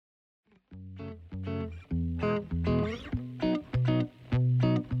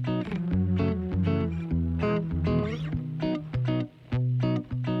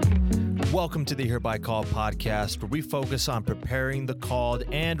Welcome to the Hereby Called podcast, where we focus on preparing the called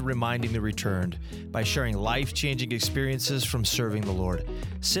and reminding the returned by sharing life-changing experiences from serving the Lord.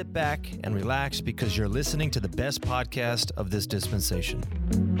 Sit back and relax because you're listening to the best podcast of this dispensation.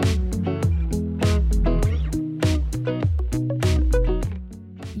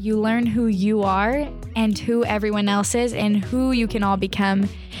 You learn who you are and who everyone else is and who you can all become.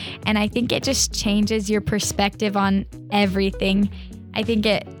 And I think it just changes your perspective on everything. I think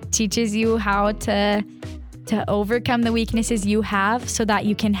it teaches you how to overcome the weaknesses you have so that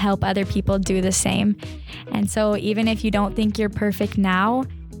you can help other people do the same. And so even if you don't think you're perfect now,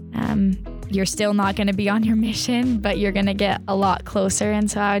 you're still not going to be on your mission, but you're going to get a lot closer. And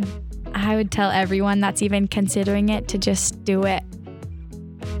so I would tell everyone that's even considering it to just do it.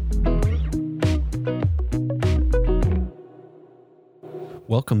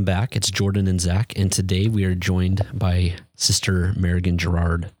 Welcome back. It's Jordan and Zach, and today we are joined by Sister Marigan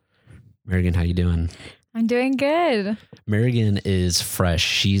Gerard. Marigan, how you doing? I'm doing good. Marigan is fresh.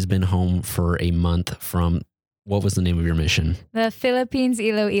 She's been home for a month from, what was the name of your mission? The Philippines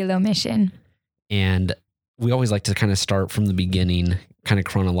Iloilo mission. And we always like to kind of start from the beginning, kind of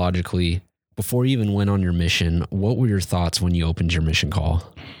chronologically. Before you even went on your mission, what were your thoughts when you opened your mission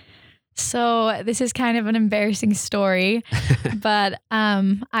call? So this is kind of an embarrassing story, but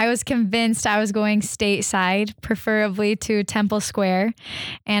I was convinced I was going stateside, preferably to Temple Square.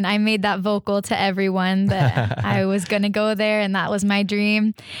 And I made that vocal to everyone that I was going to go there and that was my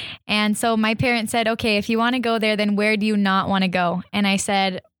dream. And so my parents said, okay, if you want to go there, then where do you not want to go? And I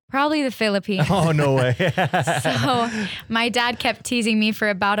said, probably the Philippines. Oh, no way. So my dad kept teasing me for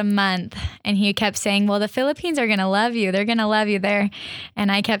about a month and he kept saying, well, the Philippines are going to love you. They're going to love you there.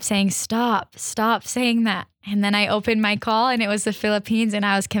 And I kept saying, stop saying that. And then I opened my call and it was the Philippines and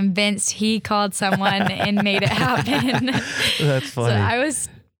I was convinced he called someone and made it happen. That's funny. So I was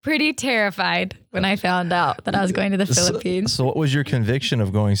pretty terrified when I found out that I was going to the Philippines. So what was your conviction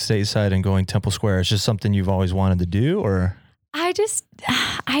of going stateside and going Temple Square? It's just something you've always wanted to do, or? I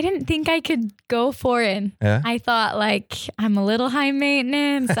didn't think I could go foreign. Yeah? I thought like I'm a little high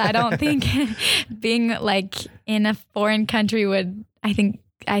maintenance. I don't think being like in a foreign country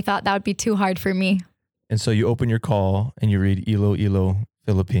I thought that would be too hard for me. And so you open your call and you read Iloilo,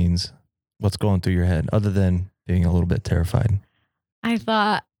 Philippines. What's going through your head other than being a little bit terrified? I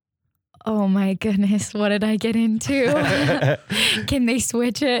thought, oh my goodness, what did I get into? Can they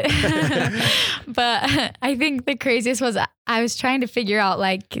switch it? But I think the craziest was I was trying to figure out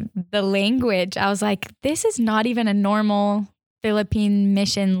like the language. I was like, this is not even a normal Philippine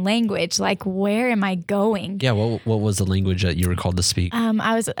mission language. Like, where am I going? Yeah, what was the language that you were called to speak?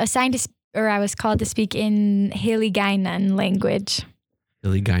 I was I was called to speak in Hiligaynon language.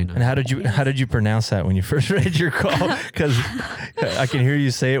 Hiligaynon. And how did you pronounce that when you first read your call? Because I can hear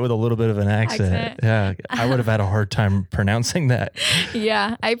you say it with a little bit of an accent. Yeah, I would have had a hard time pronouncing that.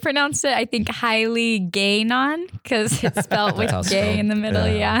 Yeah, I pronounced it, I think, Hiligaynon because it's spelled with gay in the middle.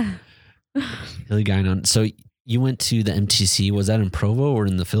 Yeah. Hiligaynon. So you went to the MTC. Was that in Provo or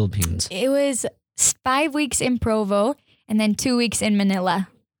in the Philippines? It was 5 weeks in Provo and then 2 weeks in Manila.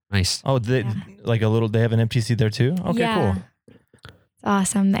 Nice. Oh, they have an MTC there too? Okay, yeah. Cool. It's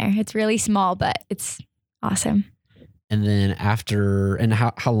awesome there. It's really small, but it's awesome. And then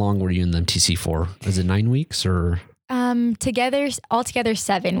how long were you in the MTC for? Was it 9 weeks or? Altogether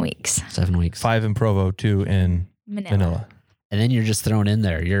 7 weeks. 7 weeks. 5 in Provo, 2 in Manila. And then you're just thrown in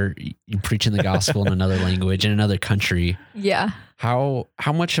there. You're preaching the gospel in another language, in another country. Yeah. How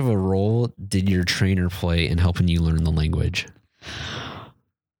much of a role did your trainer play in helping you learn the language?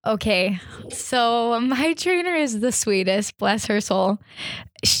 Okay, so my trainer is the sweetest, bless her soul.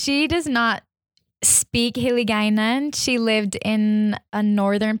 She does not speak Hiligaynon. She lived in a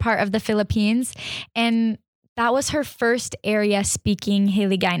northern part of the Philippines, and that was her first area speaking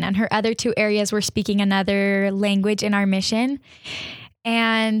Hiligaynon. Her other 2 areas were speaking another language in our mission.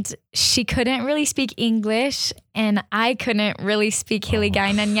 And she couldn't really speak English, and I couldn't really speak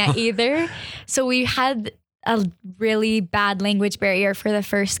Hiligaynon yet either. So we had a really bad language barrier for the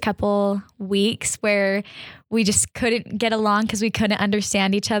first couple weeks where we just couldn't get along because we couldn't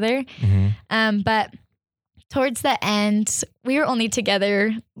understand each other. Mm-hmm. But towards the end, we were only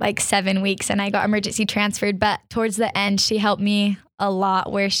together like 7 weeks and I got emergency transferred. But towards the end, she helped me a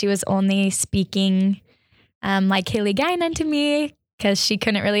lot where she was only speaking like Hiligaynon to me because she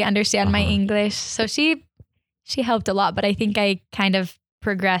couldn't really understand my English. So she helped a lot, but I think I kind of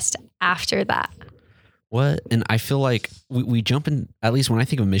progressed after that. What? And I feel like we jump in, at least when I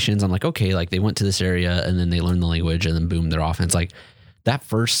think of missions, I'm like, okay, like they went to this area and then they learned the language and then boom, they're off. And it's like that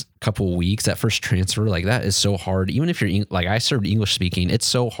first couple of weeks, that first transfer, like that is so hard. Even if you're like, I served English speaking, it's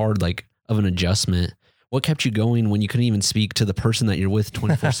so hard, like of an adjustment. What kept you going when you couldn't even speak to the person that you're with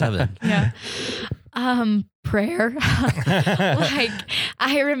 24/7? Yeah. Prayer. Like,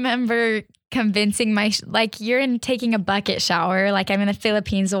 I remember convincing you're taking a bucket shower. Like, I'm in the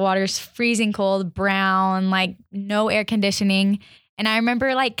Philippines, the water's freezing cold, brown, like no air conditioning. And I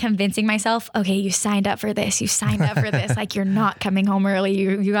remember like convincing myself, okay, you signed up for this. You signed up for this. Like, you're not coming home early.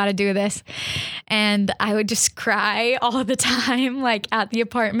 You got to do this. And I would just cry all the time, like at the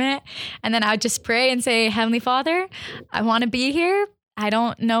apartment. And then I would just pray and say, Heavenly Father, I want to be here. I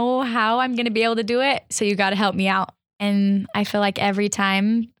don't know how I'm going to be able to do it. So you got to help me out. And I feel like every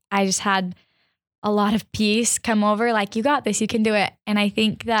time I just had a lot of peace come over, like, you got this, you can do it. And I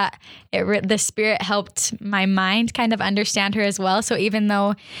think that the Spirit helped my mind kind of understand her as well. So even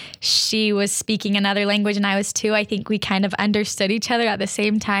though she was speaking another language and I was too, I think we kind of understood each other at the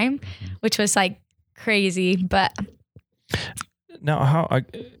same time, which was like crazy. But now,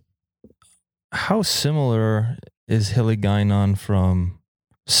 how similar is Hiligaynon from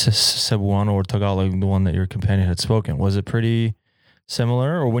Cebuano or Tagalog, the one that your companion had spoken? Was it pretty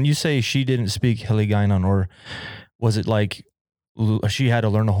similar? Or when you say she didn't speak Hiligaynon, or was it like she had to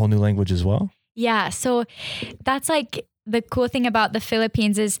learn a whole new language as well? Yeah, so that's like the cool thing about the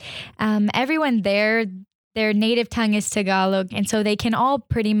Philippines is everyone there, their native tongue is Tagalog. And so they can all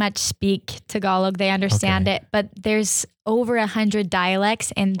pretty much speak Tagalog. They understand it. But there's over 100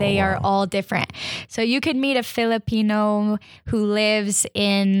 dialects and they are all different. So you could meet a Filipino who lives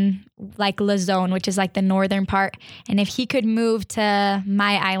in like Luzon, which is like the northern part. And if he could move to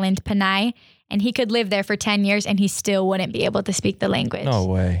my island, Panay, and he could live there for 10 years and he still wouldn't be able to speak the language. No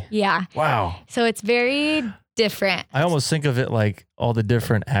way. Yeah. Wow. So it's very different. I almost think of it like all the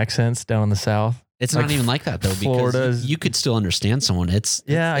different accents down in the South. It's like not even like that though, Florida's, because you could still understand someone. It's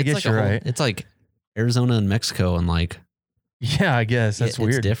I guess like you're right. It's like Arizona and Mexico, and like, yeah, I guess that's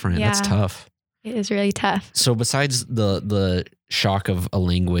weird. It's different. Yeah. That's tough. It is really tough. So besides the shock of a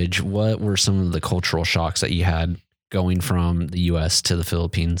language, what were some of the cultural shocks that you had going from the U.S. to the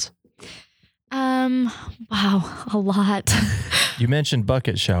Philippines? Wow, a lot. You mentioned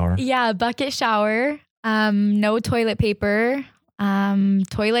bucket shower. Yeah, bucket shower. No toilet paper.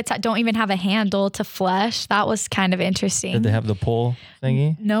 Toilets that don't even have a handle to flush. That was kind of interesting. Did they have the pull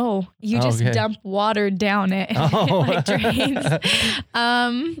thingy? No, you just dump water down it. Oh. It like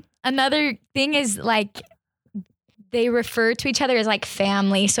drains. Another thing is like they refer to each other as like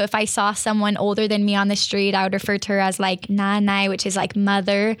family. So if I saw someone older than me on the street, I would refer to her as like nanay, which is like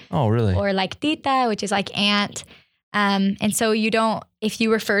mother. Oh, really? Or like tita, which is like aunt. And so if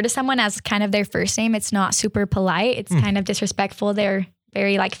you refer to someone as kind of their first name, it's not super polite. It's kind of disrespectful. They're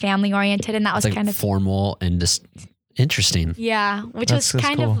very like family oriented. And that was like kind of formal and just interesting. Yeah. That's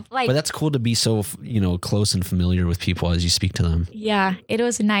kind cool. of like, But that's cool to be so, close and familiar with people as you speak to them. yeah, it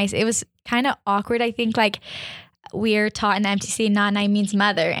was nice. It was kind of awkward. I think like we're taught in the MTC, nanay means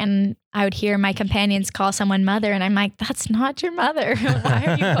mother. And I would hear my companions call someone mother. And I'm like, that's not your mother. Why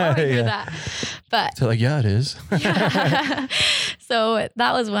are you calling her that? But so like, yeah, it is. yeah. So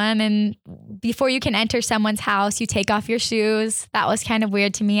that was one. And before you can enter someone's house, you take off your shoes. That was kind of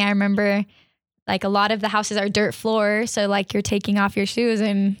weird to me. I remember like a lot of the houses are dirt floor. So like you're taking off your shoes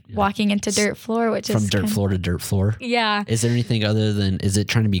and walking into dirt floor, which From is dirt floor to dirt floor. Yeah. Is there anything other than, is it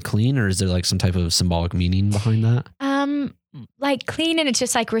trying to be clean, or is there like some type of symbolic meaning behind that? Like clean, and it's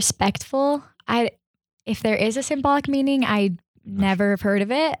just like respectful. If there is a symbolic meaning, I never have heard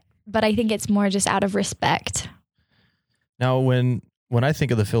of it, but I think it's more just out of respect. Now, when I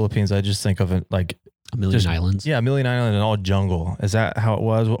think of the Philippines, I just think of it like A million islands. Yeah, a million island and all jungle. Is that how it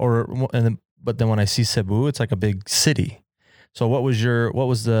was? But then when I see Cebu, it's like a big city. So what was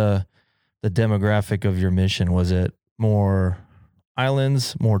the demographic of your mission? Was it more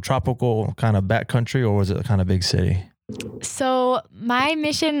islands, more tropical kind of backcountry, or was it kind of big city? So my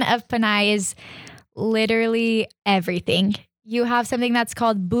mission of Panay is literally everything. You have something that's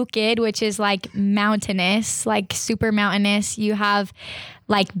called bukid, which is like mountainous, like super mountainous. You have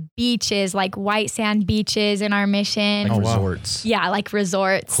like beaches, like white sand beaches in our mission. Like wow. resorts. Yeah, like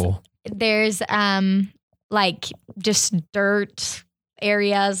resorts. Cool. There's like just dirt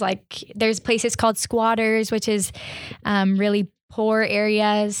areas. Like there's places called squatters, which is really poor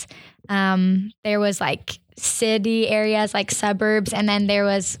areas. There was like city areas, like suburbs, and then there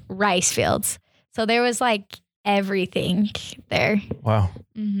was rice fields. So there was like everything there. Wow.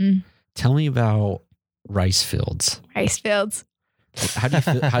 Mm-hmm. Tell me about rice fields. Rice fields. How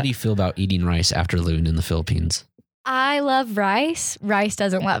do you feel about eating rice after living in the Philippines? I love rice. Rice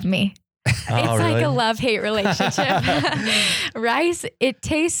doesn't love me. It's like a love-hate relationship. Rice, it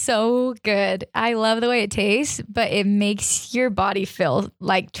tastes so good. I love the way it tastes, but it makes your body feel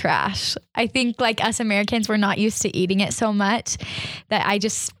like trash. I think like us Americans, we're not used to eating it so much that I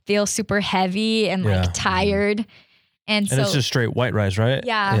just feel super heavy and like tired. And so it's just straight white rice, right?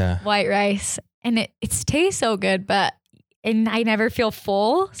 Yeah, white rice. And it tastes so good, and I never feel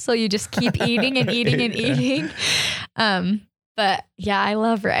full. So you just keep eating and eating and eating. But yeah, I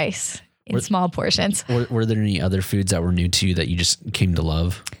love rice in small portions. Were there any other foods that were new to you that you just came to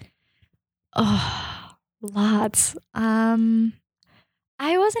love? Oh, lots. I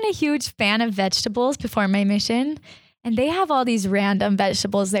wasn't a huge fan of vegetables before my mission. And they have all these random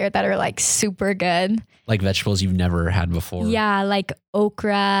vegetables there that are like super good. Like vegetables you've never had before. Yeah, like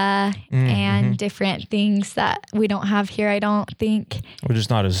okra and different things that we don't have here, I don't think. We're just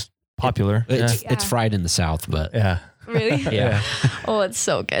not as popular. It's fried in the South, but. Yeah. Really? Yeah. Oh, it's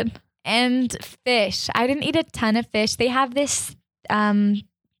so good. And fish. I didn't eat a ton of fish. They have this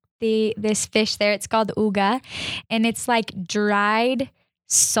this fish there. It's called uga. And it's like dried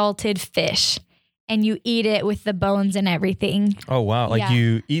salted fish. And you eat it with the bones and everything. Oh, wow. Like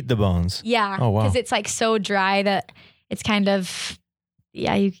you eat the bones. Yeah. Oh, wow. Because it's like so dry that it's kind of,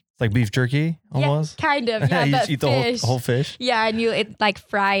 it's like beef jerky almost? Yeah, kind of. Yeah, you but just eat the whole fish? Yeah, and you like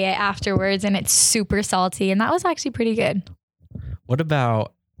fry it afterwards and it's super salty. And that was actually pretty good. What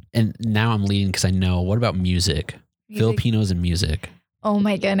about, and now I'm leading because I know, what about music? Filipinos and music. Oh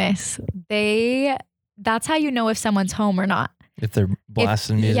my goodness. That's how you know if someone's home or not. If they're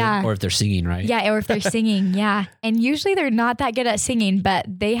blasting music. Yeah. Or if they're singing, right? Yeah, or if they're singing, yeah. And usually they're not that good at singing, but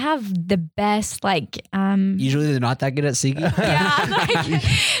they have the best like Usually they're not that good at singing. Yeah, like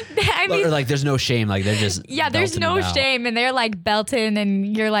I mean, or like there's no shame, like they're just there's no shame, and they're like belting,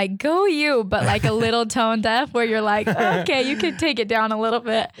 and you're like, go you, but like a little tone deaf where you're like, okay, you can take it down a little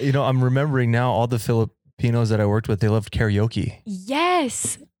bit. You know, I'm remembering now all the Filipinos that I worked with, they loved karaoke.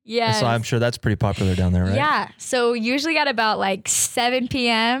 Yes. Yeah. So I'm sure that's pretty popular down there, right? Yeah. So usually at about like 7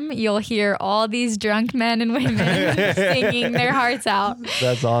 p.m., you'll hear all these drunk men and women singing their hearts out.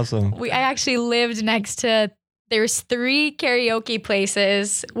 That's awesome. I actually lived next to, there's 3 karaoke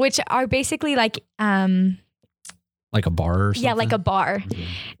places, which are basically like a bar or something? Yeah, like a bar. Mm-hmm.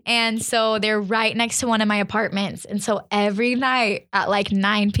 And so they're right next to one of my apartments. And so every night at like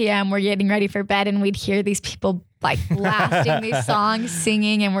 9 p.m., we're getting ready for bed and we'd hear these people like blasting these songs,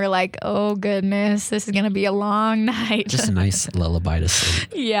 singing, and we're like, oh goodness, this is gonna be a long night. Just a nice lullaby to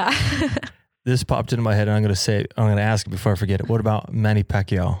sleep. Yeah. This popped into my head, and I'm gonna ask it before I forget it. What about Manny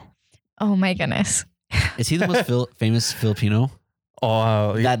Pacquiao? Oh my goodness. Is he the most famous Filipino?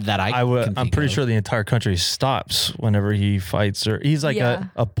 Oh, I'm pretty sure the entire country stops whenever he fights, or he's like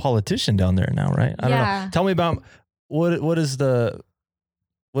a politician down there now, right? I don't know. Tell me about what is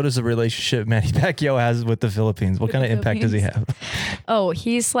the relationship Manny Pacquiao has with the Philippines? What kind of impact does he have? Oh,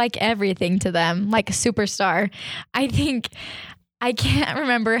 he's like everything to them, like a superstar. I can't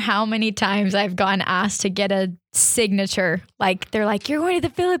remember how many times I've gotten asked to get a signature. Like they're like, you're going to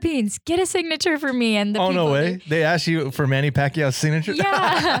the Philippines, get a signature for me. And no way. They asked you for Manny Pacquiao's signature?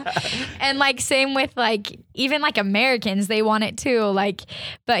 Yeah. And like same with like, even like Americans, they want it too. Like,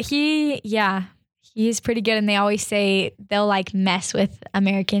 but he's pretty good. And they always say they'll like mess with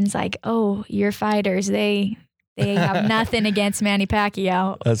Americans. Like, oh, you're fighters. They have nothing against Manny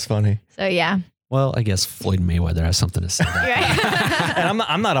Pacquiao. That's funny. So yeah. Well, I guess Floyd Mayweather has something to say. And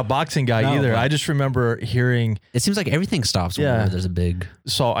I'm not a boxing guy either. I just remember hearing. It seems like everything stops whenever there's a big.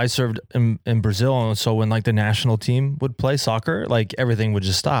 So I served in Brazil, and so when like the national team would play soccer, like everything would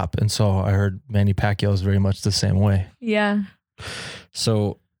just stop. And so I heard Manny Pacquiao is very much the same way. Yeah.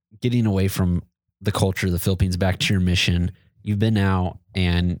 So getting away from the culture of the Philippines, back to your mission, you've been out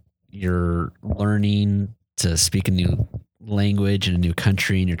and you're learning to speak a new language in a new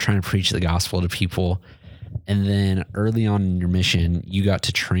country, and you're trying to preach the gospel to people. And then early on in your mission, you got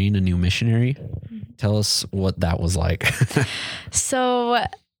to train a new missionary. Tell us what that was like. So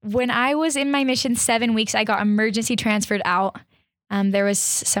when I was in my mission 7 weeks, I got emergency transferred out. There was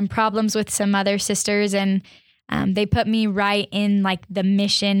some problems with some other sisters, and they put me right in like the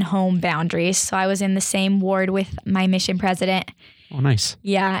mission home boundaries. So I was in the same ward with my mission president. Oh, nice.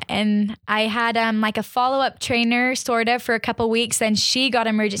 Yeah. And I had like a follow-up trainer sort of for a couple weeks. Then she got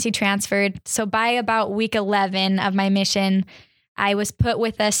emergency transferred. So by about week 11 of my mission, I was put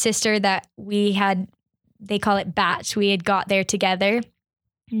with a sister that they call it batch. We had got there together.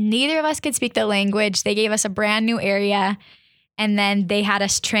 Neither of us could speak the language. They gave us a brand new area, and then they had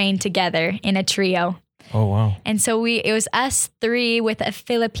us train together in a trio. Oh, wow. And so it was us 3 with a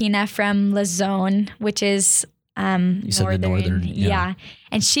Filipina from Luzon, which is You said the northern, yeah.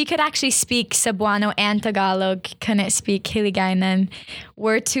 And she could actually speak Cebuano and Tagalog, couldn't speak Hiligaynon.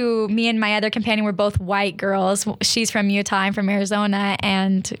 Me and my other companion were both white girls. She's from Utah, I'm from Arizona,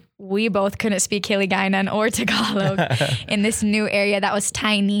 and we both couldn't speak Hiligaynon or Tagalog in this new area that was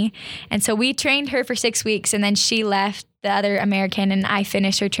tiny. And so we trained her for 6 weeks, and then she left, the other American, and I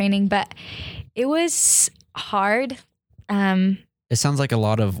finished her training. But it was hard. It sounds like a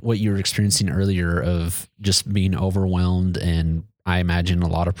lot of what you were experiencing earlier of just being overwhelmed, and I imagine a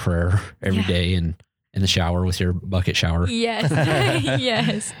lot of prayer every day and in the shower with your bucket shower. Yes.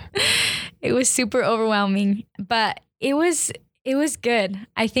 Yes. It was super overwhelming, but it was good.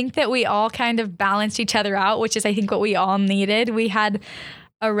 I think that we all kind of balanced each other out, which is I think what we all needed. We had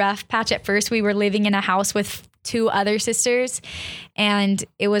a rough patch at first. We were living in a house with 2 other sisters, and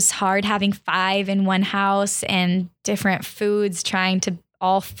it was hard having 5 in one house and different foods trying to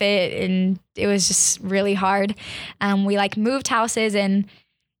all fit, and it was just really hard. We moved houses, and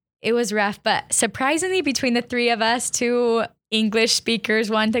it was rough, but surprisingly between the 3 of us, 2 English speakers,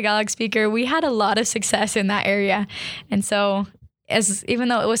 1 Tagalog speaker, we had a lot of success in that area. And so even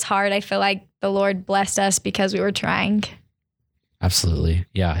though it was hard, I feel like the Lord blessed us because we were trying. Absolutely.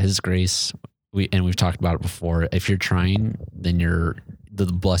 Yeah. His grace. We've talked about it before. If you're trying, then the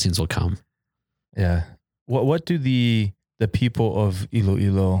blessings will come. Yeah. What do the people of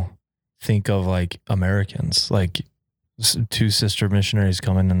Iloilo think of Americans? 2 sister missionaries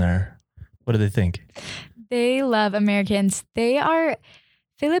coming in there. What do they think? They love Americans.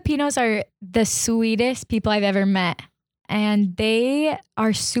 Filipinos are the sweetest people I've ever met. And they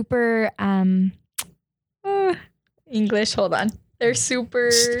are super, English, hold on. They're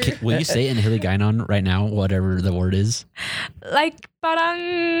super... Will you say it in Hiligaynon right now, whatever the word is?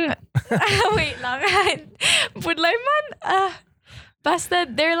 Parang... Wait lang. Budlay man. Basta,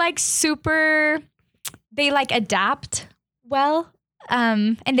 they're super... They adapt well,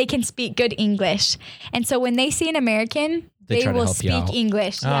 and they can speak good English. And so when they see an American, they will speak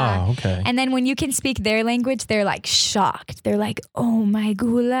English. Yeah. Oh, okay. And then when you can speak their language, they're shocked. They're oh my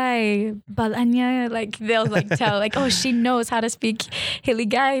gulay, balanya. They'll tell oh, she knows how to speak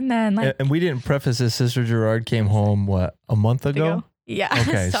Hiligaynon. And we didn't preface this. Sister Gerard came home, a month ago? Yeah.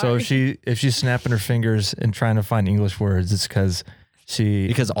 Okay. So if she's snapping her fingers and trying to find English words, it's because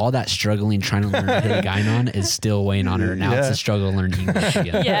all that struggling trying to learn Hiligaynon is still weighing on her. Now it's a struggle to learn English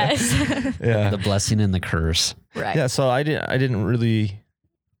again. Yes. Yeah. The blessing and the curse. Right. Yeah. So I didn't really.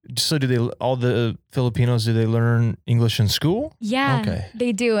 So all the Filipinos, do they learn English in school? Yeah. Okay.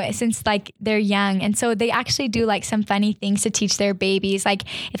 They do, since they're young. And so they actually do some funny things to teach their babies.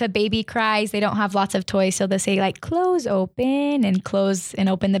 If a baby cries, they don't have lots of toys. So they'll say close, open, and close and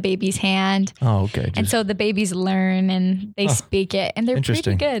open the baby's hand. Oh, okay. And so the babies learn and they speak it, and they're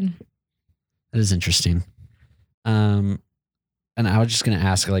pretty good. That is interesting. And I was just going to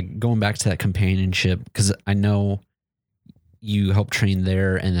ask, going back to that companionship, because I know you help train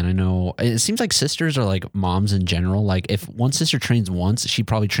there, and then I know it seems like sisters are moms in general. If one sister trains once, she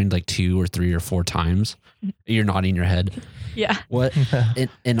probably trained 2 or 3 or 4 times. You're nodding your head. Yeah. What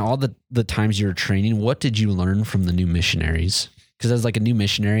in all the times you were training, what did you learn from the new missionaries? Because as a new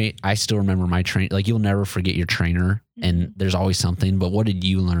missionary, I still remember my train. You'll never forget your trainer, and there's always something. But what did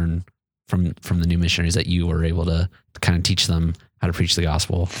you learn from the new missionaries that you were able to kind of teach them how to preach the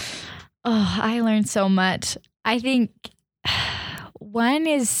gospel? Oh, I learned so much. I think one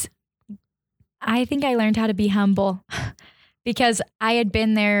is, I learned how to be humble because I had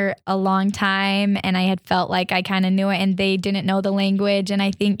been there a long time and I had felt like I kind of knew it and they didn't know the language. And I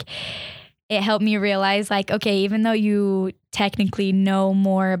think it helped me realize okay, even though you technically know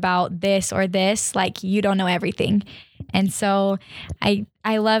more about this or this, you don't know everything. And so I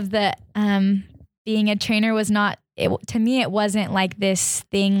love that being a trainer was not, to me, it wasn't this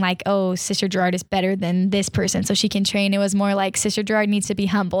thing oh, Sister Gerard is better than this person, so she can train. It was more Sister Gerard needs to be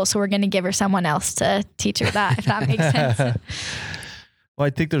humble, so we're going to give her someone else to teach her that, if that makes sense. Well,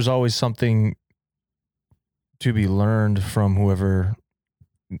 I think there's always something to be learned from whoever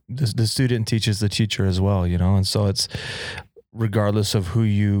the student teaches the teacher as well, and so it's regardless of who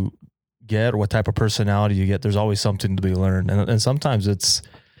you get or what type of personality you get, there's always something to be learned. And sometimes it's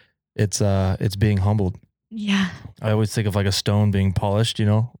being humbled. Yeah. I always think of a stone being polished,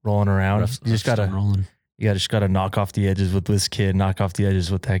 rolling around. You just gotta knock off the edges with this kid, knock off the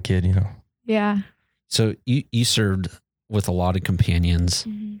edges with that kid, Yeah. So you served with a lot of companions.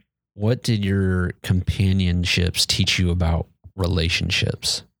 Mm-hmm. What did your companionships teach you about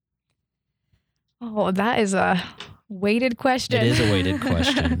relationships? Oh, that is a weighted question. It is a weighted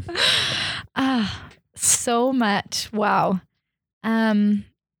question. So much. Wow. I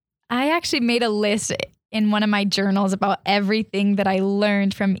actually made a list in one of my journals about everything that I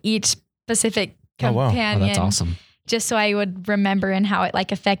learned from each specific Oh, wow. companion. Oh, that's awesome. Just so I would remember and how it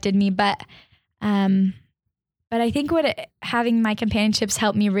like affected me. But I think having my companionships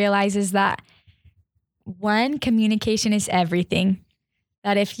helped me realize is that one, communication is everything.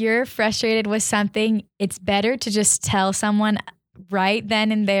 That if you're frustrated with something, it's better to just tell someone right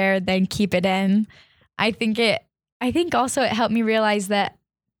then and there than keep it in. I think also it helped me realize that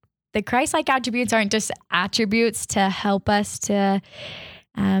the Christ-like attributes aren't just attributes to help us to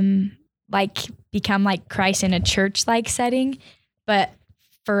like become like Christ in a church-like setting, but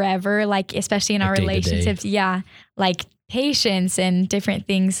forever, like especially in our relationships. Yeah. Like patience and different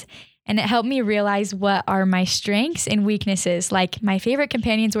things. And it helped me realize what are my strengths and weaknesses. Like my favorite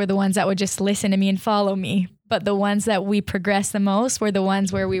companions were the ones that would just listen to me and follow me. But the ones that we progressed the most were the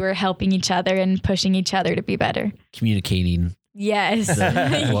ones where we were helping each other and pushing each other to be better. Communicating Yes.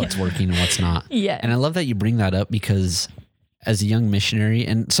 what's working and what's not. Yeah. And I love that you bring that up because as a young missionary,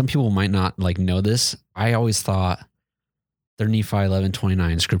 and some people might not like know this, I always thought 3 Nephi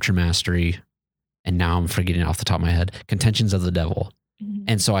 11:29, scripture mastery, and now I'm forgetting off the top of my head, contentions of the devil. Mhm.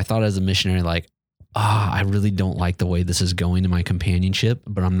 And so I thought as a missionary, like, I really don't like the way this is going in my companionship,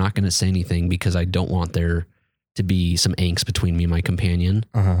 but I'm not going to say anything because I don't want there to be some angst between me and my companion.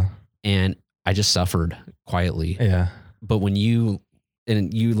 Uh-huh. And I just suffered quietly. Yeah. But when you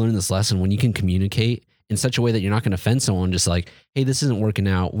learn this lesson, when you can communicate in such a way that you're not going to offend someone, just like, hey, this isn't working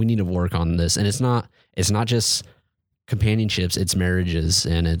out. We need to work on this. And it's not just companionships, it's marriages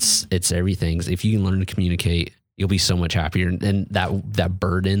and it's everything. If you can learn to communicate, you'll be so much happier. And that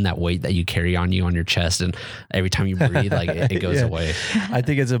burden, that weight that you carry on you on your chest, and every time you breathe, like it goes Yeah. away. I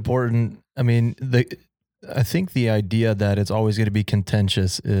think it's important. I mean, I think the idea that it's always going to be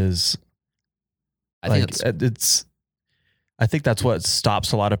contentious is I think I think that's what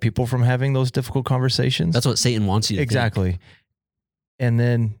stops a lot of people from having those difficult conversations. that's what Satan wants you to think. Exactly. And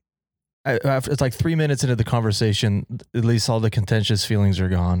then it's like 3 minutes into the conversation, at least all the contentious feelings are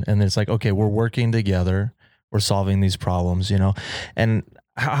gone. And then it's like, okay, we're working together. We're solving these problems, And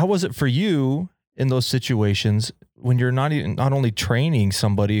how was it for you in those situations when you're not only training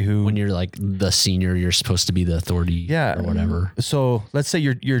somebody who, When you're like the senior, you're supposed to be the authority or whatever. so let's say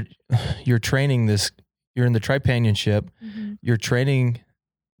you're training this, you're in the tripanionship, Mhm. you're training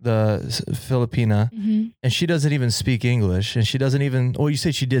the Filipina, Mhm. and she doesn't even speak English, and she doesn't even, you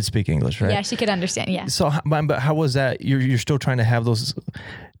said she did speak English, right? Yeah, she could understand. Yeah. So, but how was that? You're still trying to have those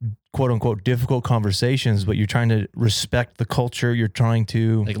quote unquote difficult conversations, but you're trying to respect the culture. You're trying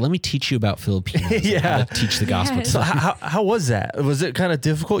to Like, let me teach you about Filipinos. and Yeah. how to teach the gospel. Yes. to So them. how was that? Was it kind of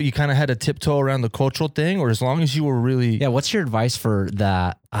difficult? You kind of had to tiptoe around the cultural thing, or as long as you were really Yeah. What's your advice for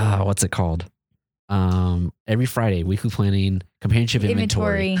that? What's it called? Every Friday, weekly planning, companionship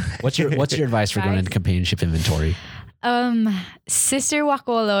inventory. What's your advice for going Guys. into companionship inventory? Sister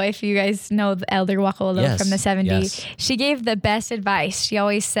Wakolo, if you guys know the Elder Wakolo Yes, from the 70s, yes. she gave the best advice. She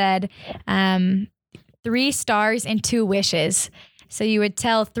always said, 3 stars and 2 wishes. So you would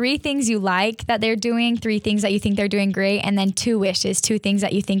tell 3 things you like that they're doing, 3 things that you think they're doing great, and then 2 wishes, 2 things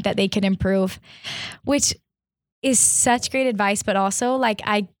that you think that they could improve, which is such great advice. But also, like,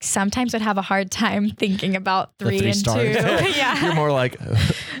 I sometimes would have a hard time thinking about The 3 3 and stars. 2. Yeah. you're more like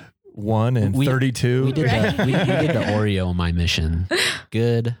 1 and 32. We did Right. we did the Oreo on my mission.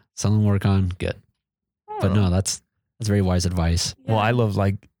 Good. Something to work on. Good. But no, that's very wise advice. Well, I love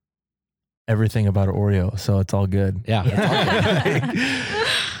like everything about Oreo, so it's all good. Yeah.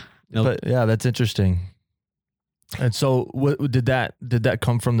 Nope. But yeah, that's interesting. And so, what did that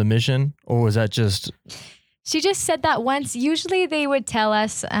come from the mission, or was that just? She just said that once. Usually they would tell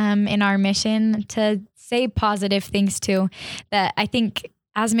us in our mission to say positive things too. That I think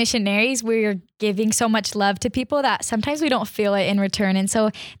as missionaries, we're giving so much love to people that sometimes we don't feel it in return. And so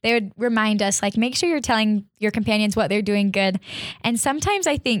they would remind us, like, make sure you're telling your companions what they're doing good. And sometimes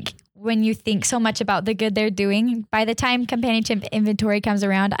I think when you think so much about the good they're doing, by the time companionship inventory comes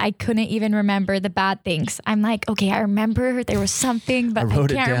around, I couldn't even remember the bad things. I'm like, okay, I remember there was something, but I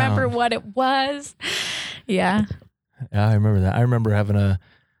wrote it can't remember down. what it was. Yeah. Yeah, I remember that. I remember having a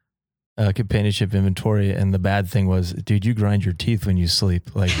companionship inventory, and the bad thing was, dude, you grind your teeth when you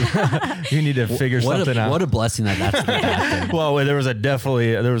sleep. Like, you need to figure something out. What a blessing that's the bad thing. Well, there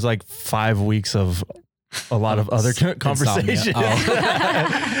was like 5 weeks of a lot of other conversations.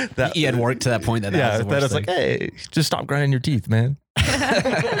 Oh. That- You had worked to that point that was the that worst it's like, thing. hey, just stop grinding your teeth, man.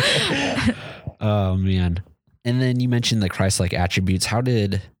 Oh man. And then you mentioned the Christ-like attributes. How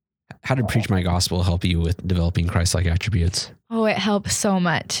did Preach My Gospel help you with developing Christ-like attributes? Oh, it helps so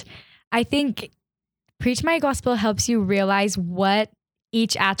much. I think Preach My Gospel helps you realize what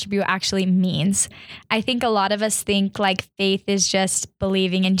each attribute actually means. I think a lot of us think like faith is just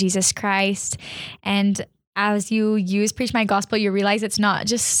believing in Jesus Christ. And as you use Preach My Gospel, you realize it's not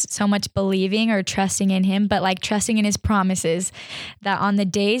just so much believing or trusting in him, but like trusting in his promises, that on the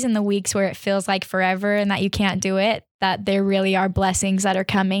days and the weeks where it feels like forever and that you can't do it, that there really are blessings that are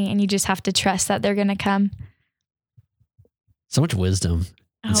coming, and you just have to trust that they're going to come. So much wisdom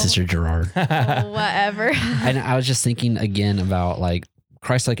in Sister Gerard. Whatever. And I was just thinking again about like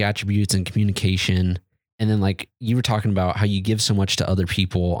Christ-like attributes and communication. And then like you were talking about how you give so much to other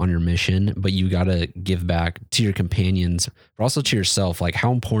people on your mission, but you got to give back to your companions, but also to yourself. Like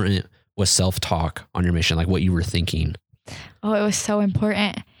how important was self-talk on your mission? Like what you were thinking? Oh, it was so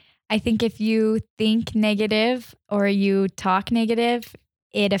important. I think if you think negative or you talk negative,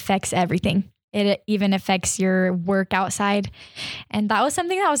 it affects everything. It even affects your work outside. And that was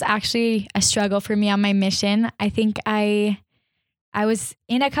something that was actually a struggle for me on my mission. I think I was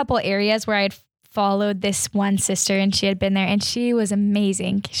in a couple areas where I had followed this one sister and she had been there and she was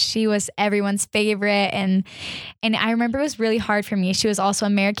amazing. She was everyone's favorite. And I remember it was really hard for me. She was also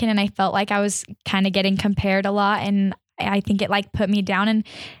American and I felt like I was kind of getting compared a lot. And I think it like put me down. And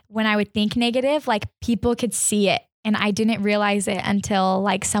when I would think negative, like people could see it. And I didn't realize it until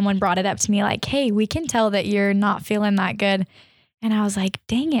like someone brought it up to me like, hey, we can tell that you're not feeling that good. And I was like,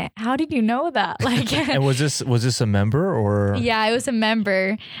 dang it, how did you know that? Like, and was this a member or? Yeah, it was a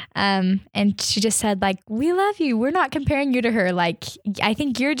member. And she just said like, we love you. We're not comparing you to her. Like, I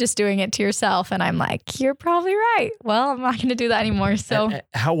think you're just doing it to yourself. And I'm like, you're probably right. Well, I'm not going to do that anymore. So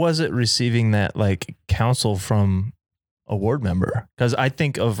how was it receiving that like counsel from a ward member? Because I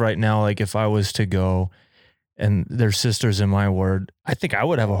think of right now, like if I was to go and there's sisters in my ward, I think I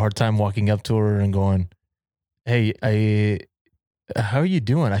would have a hard time walking up to her and going, hey, how are you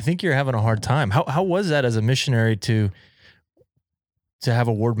doing? I think you're having a hard time. How was that as a missionary to have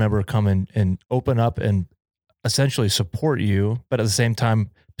a ward member come and open up and essentially support you, but at the same time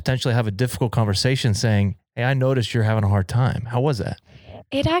potentially have a difficult conversation saying, hey, I noticed you're having a hard time. How was that?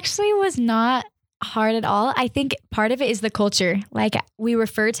 It actually was not hard at all. I think part of it is the culture. Like we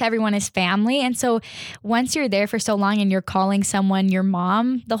refer to everyone as family. And so once you're there for so long and you're calling someone your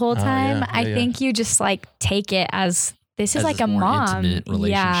mom the whole time, I think you just like take it as this is like a mom. Intimate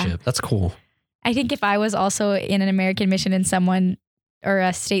relationship. Yeah. That's cool. I think if I was also in an American mission and someone or a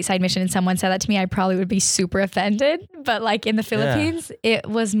stateside mission and someone said that to me, I probably would be super offended. But like in the Philippines, it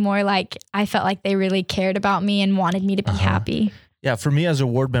was more like I felt like they really cared about me and wanted me to be happy. Yeah, for me as a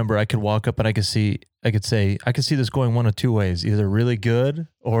ward member, I could walk up and I could say, I could see this going one of two ways, either really good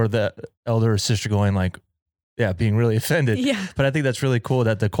or the elder or sister going like, yeah, being really offended. Yeah. But I think that's really cool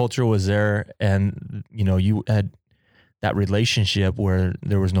that the culture was there and, you know, you had that relationship where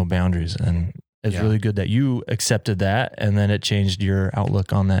there was no boundaries, and it's really good that you accepted that and then it changed your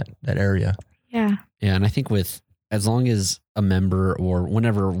outlook on that area. Yeah. Yeah. And I think as long as a member or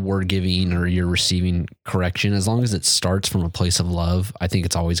whenever we're giving or you're receiving correction, as long as it starts from a place of love, I think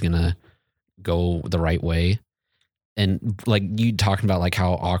it's always going to go the right way. And like you talking about like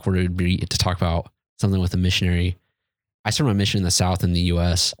how awkward it would be to talk about something with a missionary. I started my mission in the South in the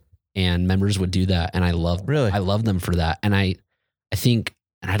US and members would do that. And I love them for that. And I think,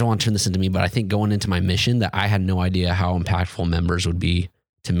 and I don't want to turn this into me, but I think going into my mission that I had no idea how impactful members would be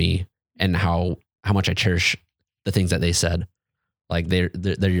to me and how much I cherish the things that they said. Like they're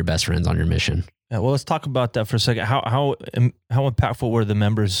your best friends on your mission. Yeah, well, let's talk about that for a second. How impactful were the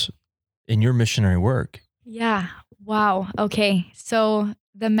members in your missionary work? Yeah. Wow. Okay. So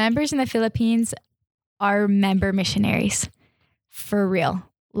the members in the Philippines are member missionaries for real.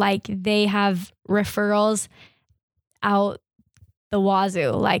 Like they have referrals out the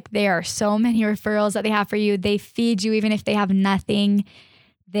wazoo. Like there are so many referrals that they have for you. They feed you even if they have nothing.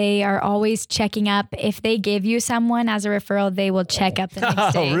 They are always checking up. If they give you someone as a referral, they will check up the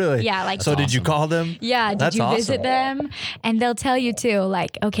next day. Oh, really? Yeah. Like, so did you call them? Yeah. Did you visit them? And they'll tell you too,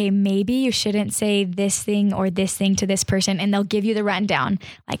 like, okay, maybe you shouldn't say this thing or this thing to this person. And they'll give you the rundown.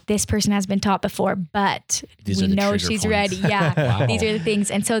 Like this person has been taught before, but we know she's ready. Yeah. Wow. These are the things.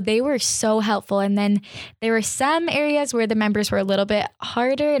 And so they were so helpful. And then there were some areas where the members were a little bit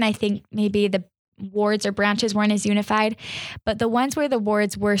harder. And I think maybe the wards or branches weren't as unified, but the ones where the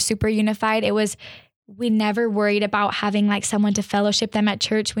wards were super unified, we never worried about having like someone to fellowship them at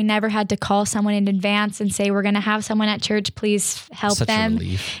church. We never had to call someone in advance and say, we're going to have someone at church, please help them.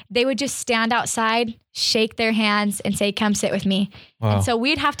 They would just stand outside, shake their hands and say, come sit with me. Wow. And so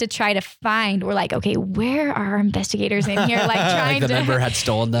we'd have to try to find, we're like, okay, where are our investigators in here? Like trying like the member had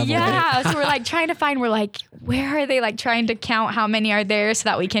stolen them. Yeah. So we're like trying to find, we're like, where are they? Like trying to count how many are there so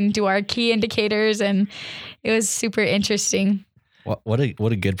that we can do our key indicators. And it was super interesting. What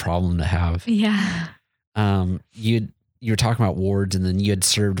a good problem to have. Yeah. You were talking about wards, and then you had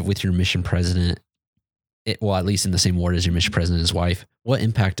served with your mission president. At least in the same ward as your mission president, his wife. What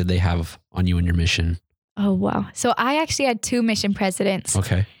impact did they have on you and your mission? Oh, wow. So I actually had 2 mission presidents.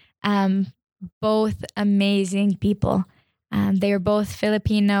 Okay. Both amazing people. They were both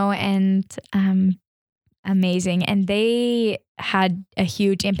Filipino and amazing. And they had a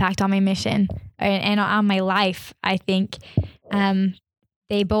huge impact on my mission and on my life, I think.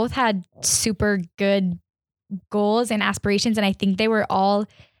 They both had super good goals and aspirations. And I think they were all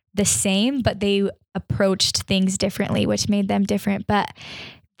the same, but they approached things differently, which made them different. But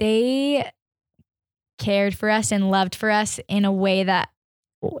they cared for us and loved for us in a way that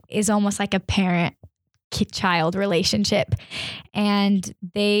is almost like a parent-child relationship. And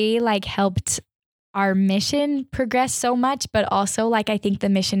they helped our mission progress so much, but also I think the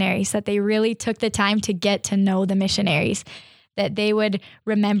missionaries, that they really took the time to get to know the missionaries, that they would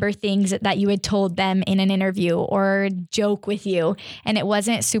remember things that you had told them in an interview or joke with you. And it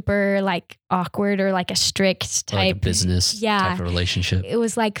wasn't super awkward or a strict type, like a business type of relationship. It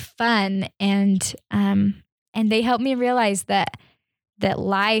was fun. And they helped me realize that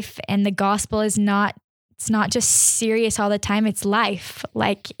life and the gospel is it's not just serious all the time. It's life.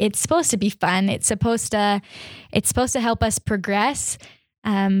 It's supposed to be fun. It's supposed to help us progress.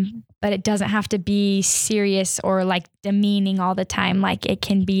 But it doesn't have to be serious or demeaning all the time. It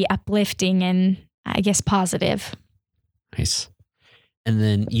can be uplifting and I guess positive. Nice. And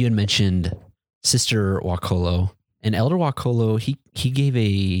then you had mentioned Sister Wakolo, and Elder Wakolo, he gave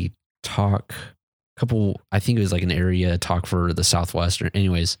a talk, I think it was an area talk for the Southwest.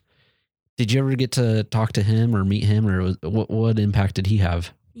 Anyways, did you ever get to talk to him or meet him, or what impact did he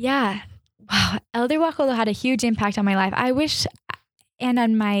have? Yeah. Wow. Elder Wakolo had a huge impact on my life. And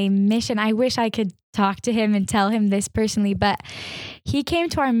on my mission, I wish I could talk to him and tell him this personally, but he came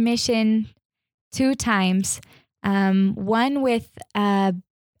to our mission 2 times. One with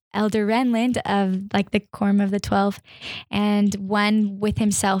Elder Renland of the Quorum of the 12, and one with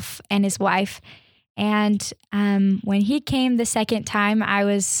himself and his wife. And when he came the second time, I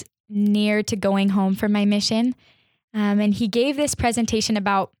was near to going home from my mission. And he gave this presentation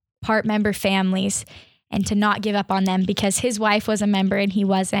about part member families and to not give up on them, because his wife was a member and he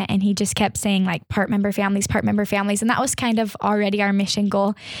wasn't. And he just kept saying part member families. And that was kind of already our mission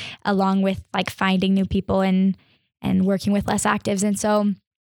goal, along with finding new people and working with less actives. And so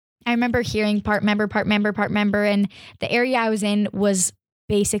I remember hearing part member. And the area I was in was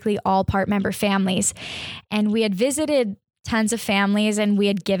basically all part member families. And we had visited tons of families and we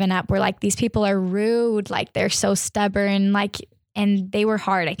had given up. We're these people are rude. They're so stubborn. And they were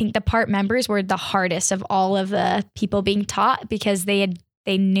hard. I think the part members were the hardest of all of the people being taught, because they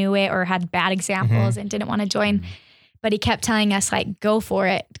knew it or had bad examples and didn't want to join. But he kept telling us go for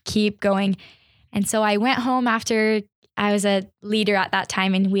it, keep going. And so I went home after I was a leader at that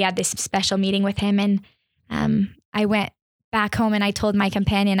time, and we had this special meeting with him. And I went back home and I told my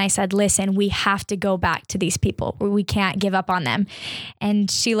companion, I said, listen, we have to go back to these people. We can't give up on them. And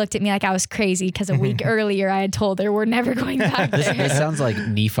she looked at me like I was crazy, because a week earlier I had told her we're never going back there. This sounds like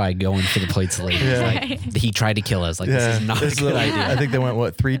Nephi going for the plates of ladies. Yeah. He tried to kill us. This is not a good idea. I think they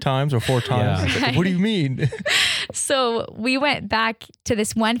went, 3 times or 4 times? Yeah. What do you mean? So we went back to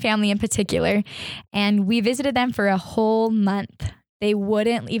this one family in particular, and we visited them for a whole month. They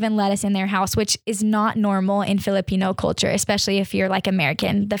wouldn't even let us in their house, which is not normal in Filipino culture, especially if you're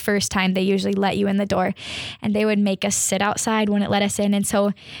American. The first time they usually let you in the door, and they would make us sit outside, wouldn't let us in. And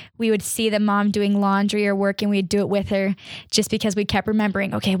so we would see the mom doing laundry or work, and we'd do it with her, just because we kept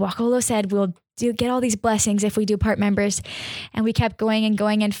remembering, okay, Wakolo said we'll get all these blessings if we do part members. And we kept going and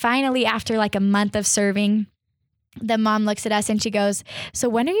going. And finally, after a month of serving, the mom looks at us and she goes, so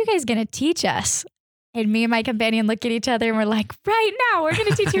when are you guys going to teach us? And me and my companion look at each other and we're like, right now, we're going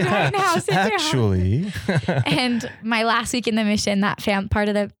to teach you right now. Actually. And my last week in the mission, that part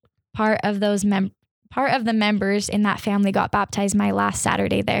of the members in that family got baptized my last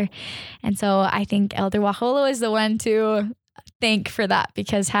Saturday there. And so I think Elder Wakolo is the one to thank for that,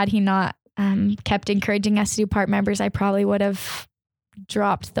 because had he not kept encouraging us to do part members, I probably would have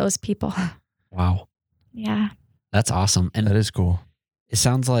dropped those people. Wow. Yeah. That's awesome. And that is cool. It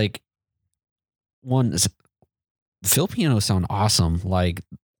sounds like Filipinos sound awesome.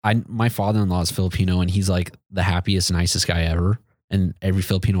 My father-in-law is Filipino, and he's the happiest, nicest guy ever. And every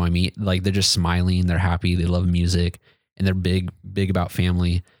Filipino I meet, they're just smiling, they're happy, they love music, and they're big about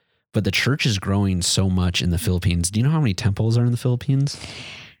family. But the church is growing so much in the Philippines. Do you know how many temples are in the Philippines?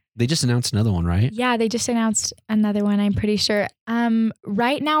 They just announced another one, right? Yeah, they just announced another one, I'm pretty sure.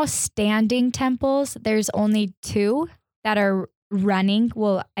 Right now, standing temples, there's only 2 that are running.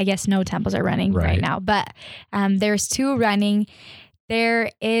 Well, I guess no temples are running right now, but there's 2 running. There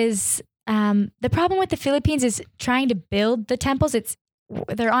is the problem with the Philippines is trying to build the temples.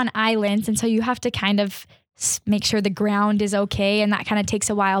 They're on islands, and so you have to kind of make sure the ground is okay, and that kind of takes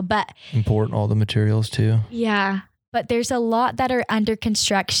a while. But import all the materials too. Yeah, but there's a lot that are under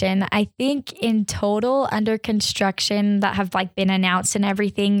construction. I think in total under construction that have like been announced and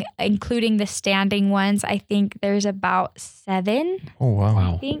everything, including the standing ones, I think there's about 7. Oh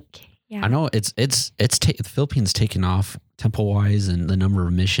wow! I think. Yeah. I know the Philippines taking off temple wise and the number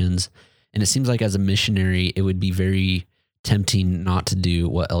of missions, and it seems like as a missionary, it would be very tempting not to do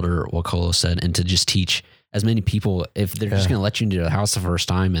what Elder Wakolo said and to just teach as many people if they're just going to let you into the house the first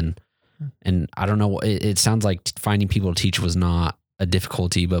time. And I don't know, it sounds like finding people to teach was not a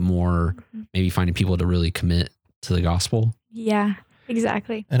difficulty, but more maybe finding people to really commit to the gospel. Yeah,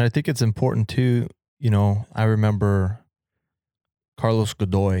 exactly. And I think it's important too, I remember Carlos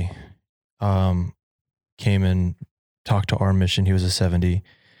Godoy came and talked to our mission. He was a 70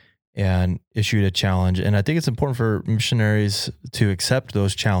 and issued a challenge. And I think it's important for missionaries to accept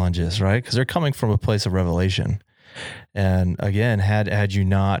those challenges, right? Because they're coming from a place of revelation. And again, had you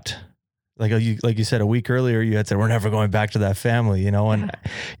not, like you said, a week earlier, you had said, we're never going back to that family, and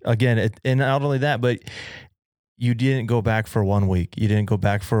again, and not only that, but you didn't go back for 1 week. You didn't go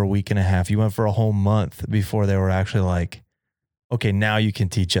back for a week and a half. You went for a whole month before they were actually like, okay, now you can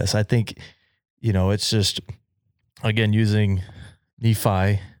teach us. I think, it's just, again, using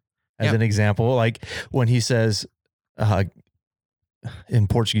Nephi as an example, like when he says in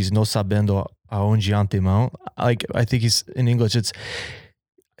Portuguese, no sabendo aonde antemão, like I think he's in English,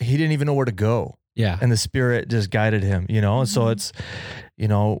 he didn't even know where to go. Yeah. And the Spirit just guided him, and so it's,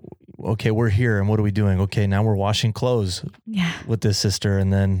 okay, we're here and what are we doing? Okay, now we're washing clothes with this sister,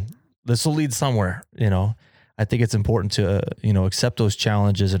 and then this will lead somewhere, I think it's important to, accept those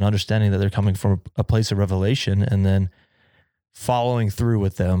challenges and understanding that they're coming from a place of revelation, and then following through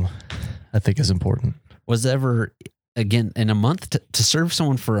with them, I think is important. Was there ever, again, in a month, to serve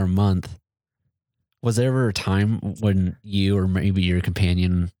someone for a month, was there ever a time when you or maybe your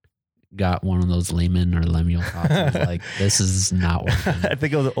companion got one of those Lehman or Lemuel thoughts and was like, this is not working? I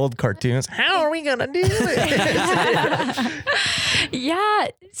think of the old cartoons. How are we going to do this? Yeah,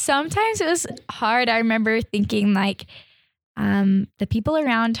 sometimes it was hard. I remember thinking like, the people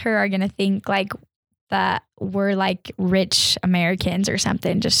around her are going to think like that we're like rich Americans or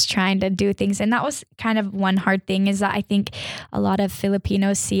something, just trying to do things. And that was kind of one hard thing, is that I think a lot of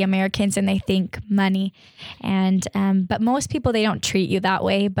Filipinos see Americans and they think money. And, but most people, they don't treat you that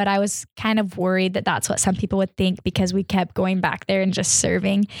way. But I was kind of worried that that's what some people would think because we kept going back there and just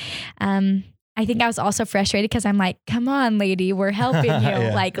serving. I think I was also frustrated because I'm like, come on, lady, we're helping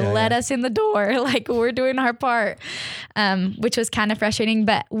you. Let us in the door. Like, we're doing our part, which was kind of frustrating.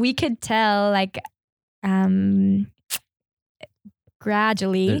 But we could tell, like,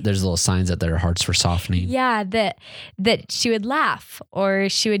 gradually there's little signs that their hearts were softening. Yeah, that she would laugh or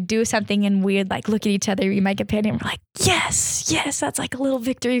she would do something and we'd like look at each other, me and my companion, we're like, yes, that's like a little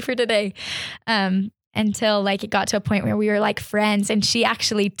victory for today. Until like it got to a point where we were like friends, and she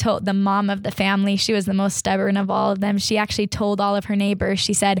actually told the mom of the family, she was the most stubborn of all of them. She actually told all of her neighbors,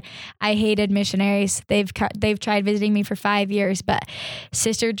 she said, I hated missionaries. They've tried visiting me for 5 years, but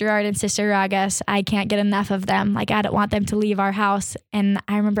Sister Gerard and Sister Ragas, I can't get enough of them. Like, I don't want them to leave our house. And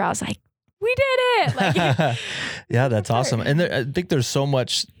I remember I was like, we did it. Like, yeah, that's awesome. And I think there's so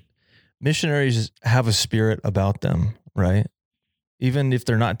much, missionaries have a spirit about them, right? Even if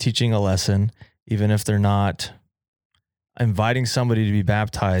they're not teaching a lesson, even if they're not inviting somebody to be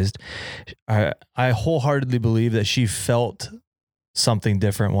baptized, I wholeheartedly believe that she felt something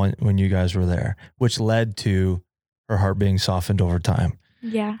different when you guys were there, which led to her heart being softened over time.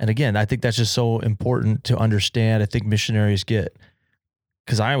 Yeah. And again, I think that's just so important to understand. I think missionaries get,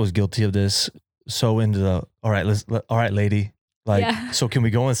 because I was guilty of this, so into the, all right, lady, like, so can we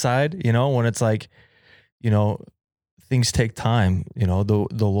go inside? When it's like, things take time, the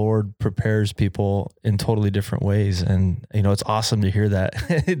Lord prepares people in totally different ways. And, it's awesome to hear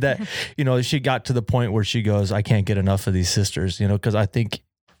that, she got to the point where she goes, I can't get enough of these sisters, because I think,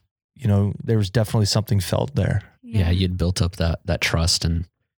 there was definitely something felt there. Yeah. You'd built up that trust, and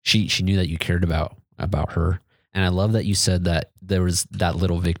she knew that you cared about her. And I love that you said that there was that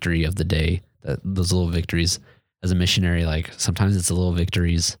little victory of the day, that those little victories as a missionary, like sometimes it's the little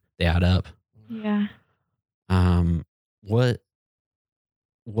victories, they add up. Yeah.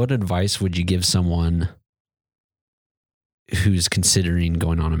 What advice would you give someone who's considering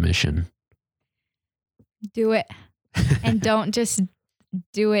going on a mission? Do it. And don't just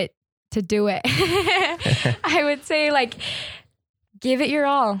do it to do it. I would say, like, give it your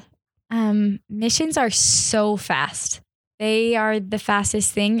all. Missions are so fast. They are the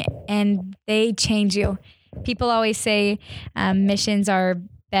fastest thing, and they change you. People always say missions are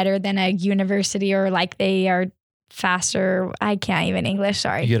better than a university, or like they are faster. I can't even English,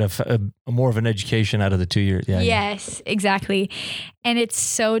 sorry. You get a more of an education out of the 2 years. Yeah. Yes, exactly. And it's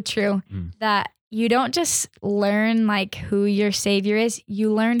so true that you don't just learn like who your Savior is,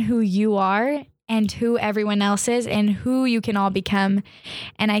 you learn who you are and who everyone else is and who you can all become.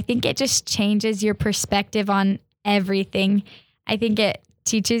 And I think it just changes your perspective on everything. I think it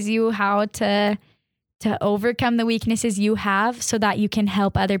teaches you how to overcome the weaknesses you have so that you can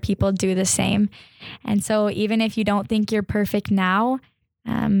help other people do the same. And so even if you don't think you're perfect now,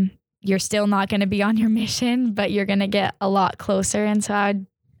 you're still not going to be on your mission, but you're going to get a lot closer. And so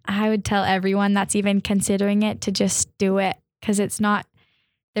I would tell everyone that's even considering it to just do it, because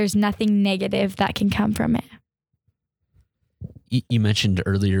there's nothing negative that can come from it. You mentioned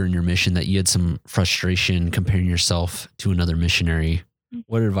earlier in your mission that you had some frustration comparing yourself to another missionary.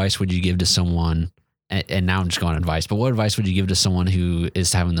 What advice would you give to someone? And now I'm just going on advice, but what advice would you give to someone who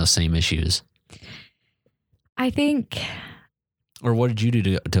is having those same issues? I think... Or what did you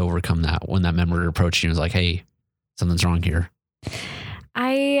do to overcome that when that member approached you and was like, hey, something's wrong here?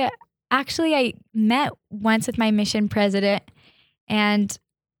 I met once with my mission president, and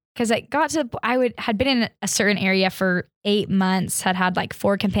because I had been in a certain area for 8 months, had like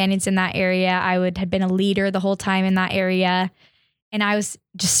 4 companions in that area. Had been a leader the whole time in that area, and I was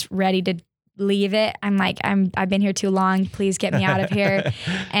just ready to leave it. I'm like, I've been here too long. Please get me out of here.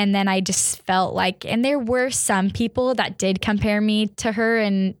 And then I just felt like, and there were some people that did compare me to her,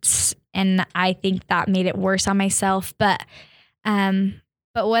 and I think that made it worse on myself. But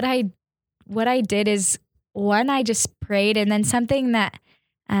what I did is, one, I just prayed, and then something that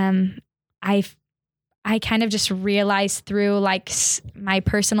I kind of just realized through like my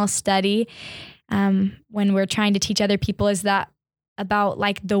personal study when we're trying to teach other people is that about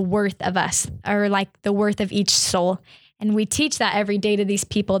like the worth of us, or like the worth of each soul. And we teach that every day to these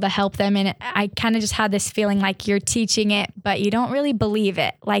people to help them. And I kind of just had this feeling like you're teaching it, but you don't really believe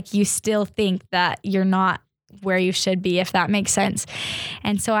it. Like you still think that you're not where you should be, if that makes sense.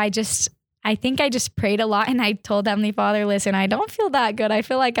 And so I think I just prayed a lot, and I told Heavenly Father, listen, I don't feel that good. I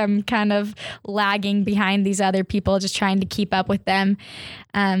feel like I'm kind of lagging behind these other people, just trying to keep up with them.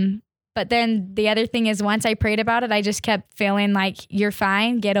 But then the other thing is, once I prayed about it, I just kept feeling like, you're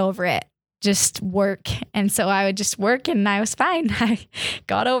fine, get over it, just work. And so I would just work, and I was fine. I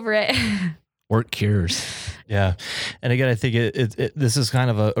got over it. Work cures. Yeah. And again, I think this is kind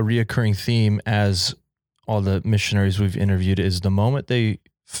of a reoccurring theme as all the missionaries we've interviewed, is the moment they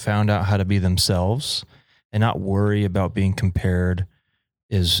found out how to be themselves and not worry about being compared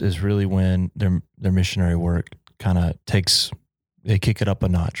is really when their missionary work kind of they kick it up a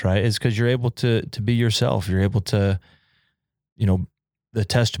notch, right? It's because you're able to be yourself. You're able to, the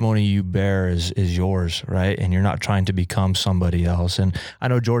testimony you bear is yours, right? And you're not trying to become somebody else. And I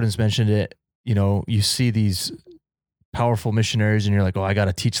know Jordan's mentioned it, you see these powerful missionaries and you're like, oh, I got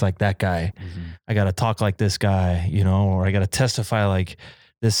to teach like that guy. Mm-hmm. I got to talk like this guy, or I got to testify like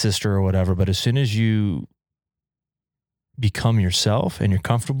this sister or whatever. But as soon as you become yourself and you're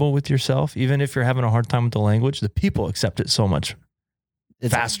comfortable with yourself, even if you're having a hard time with the language, the people accept it so much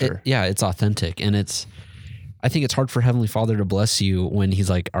faster. It's authentic. And I think it's hard for Heavenly Father to bless you when he's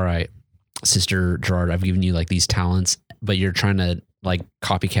like, all right, Sister Gerard, I've given you like these talents, but you're trying to like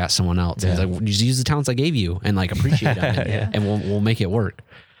copycat someone else. Yeah. He's like, just use the talents I gave you and like appreciate them and we'll make it work.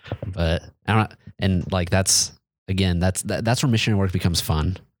 But that's where missionary work becomes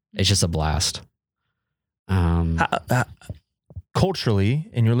fun. It's just a blast.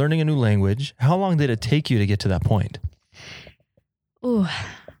 Culturally, and you're learning a new language, how long did it take you to get to that point? Ooh,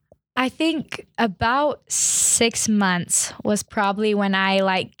 I think about 6 months was probably when I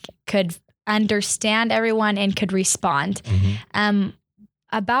like could understand everyone and could respond. Mm-hmm.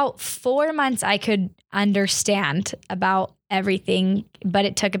 About 4 months I could understand about everything, but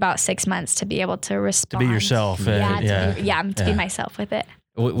it took about 6 months to be able to respond. To be yourself. To be myself with it.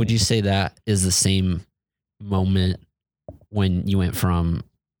 Would you say that is the same moment when you went from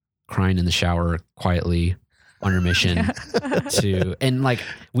crying in the shower quietly on your mission to, and like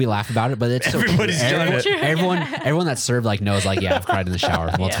we laugh about it, but it's everybody's everyone that served like knows like, yeah, I've cried in the shower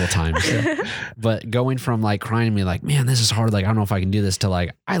multiple times. But going from like crying and being like, man, this is hard. Like, I don't know if I can do this, to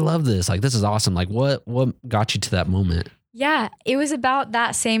like, I love this. Like, this is awesome. Like what got you to that moment? Yeah, it was about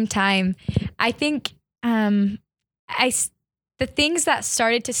that same time. I think the things that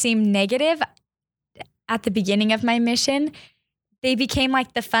started to seem negative at the beginning of my mission they became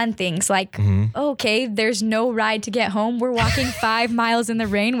like the fun things. Like, okay, there's no ride to get home. We're walking 5 miles in the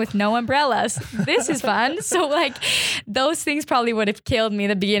rain with no umbrellas. This is fun. So like those things probably would have killed me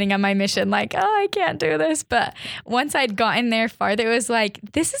the beginning of my mission. Like, oh, I can't do this. But once I'd gotten there farther, it was like,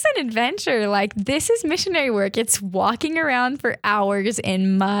 this is an adventure. Like, this is missionary work. It's walking around for hours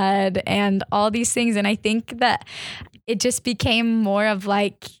in mud and all these things. And I think that it just became more of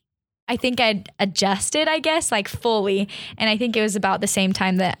like, I think I'd adjusted, I guess, like fully. And I think it was about the same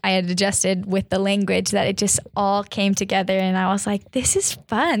time that I had adjusted with the language that it just all came together. And I was like, this is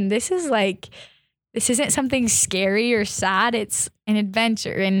fun. This isn't something scary or sad. It's an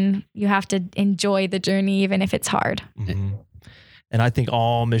adventure and you have to enjoy the journey, even if it's hard. Mm-hmm. And I think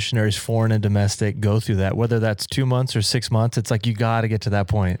all missionaries, foreign and domestic, go through that, whether that's 2 months or 6 months. It's like, you got to get to that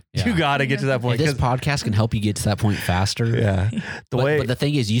point. Yeah. You got to get to that point. If this podcast can help you get to that point faster. Yeah. But the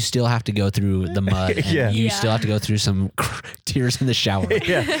thing is, you still have to go through the mud and you still have to go through some tears in the shower.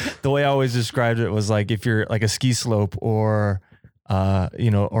 Yeah. The way I always described it was like, if you're like a ski slope or, or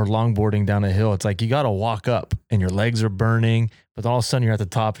longboarding down a hill, it's like, you got to walk up and your legs are burning, but then all of a sudden you're at the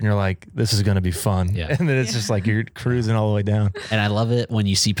top and you're like, this is going to be fun. Yeah. And then it's just like, you're cruising all the way down. And I love it when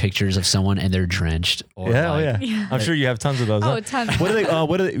you see pictures of someone and they're drenched. Or Yeah. I'm sure you have tons of those. Oh, huh? tons.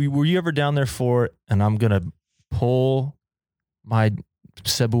 Were you ever down there for, and I'm going to pull my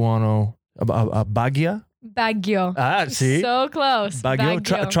Cebuano, Baguia? Baguio. Ah, see? So close.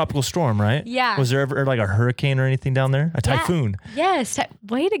 Baguio, tropical storm, right? Yeah. Was there ever like a hurricane or anything down there? A typhoon? Yes.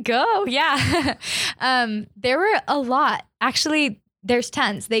 Way to go. Yeah. There were a lot. Actually, there's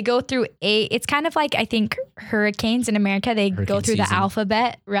tons. They go through it's kind of like, I think, hurricanes in America. They Hurricane go through season. the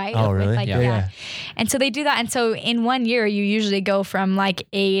alphabet, right? Oh, really? Yeah. And so they do that. And so in 1 year, you usually go from like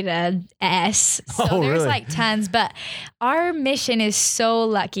A to S. So there's really? like tons. But our mission is so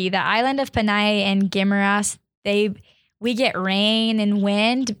lucky. The island of Panay and Guimaras, we get rain and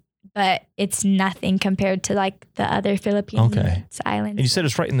wind, but it's nothing compared to like the other Philippine islands. And you said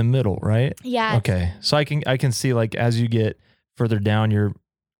it's right in the middle, right? Yeah. Okay. So I can see, like, as you get further down, you're a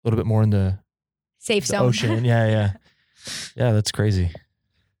little bit more in the Safe zone. ocean. Yeah. That's crazy.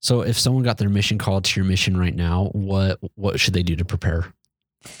 So if someone got their mission called to your mission right now, what should they do to prepare?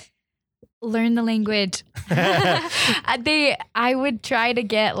 Learn the language. I would try to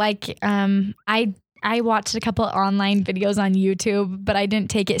get like, I watched a couple online videos on YouTube, but I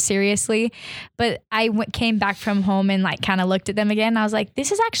didn't take it seriously. But I came back from home and like kind of looked at them again. I was like,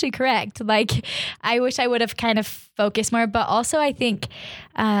 this is actually correct. Like, I wish I would have kind of focused more. But also I think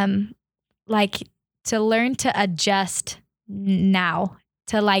like to learn to adjust now,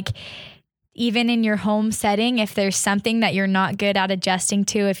 to like, even in your home setting, if there's something that you're not good at adjusting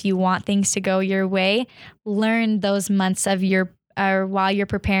to, if you want things to go your way, learn those months of while you're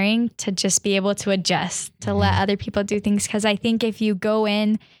preparing to just be able to adjust, to let other people do things. Because I think if you go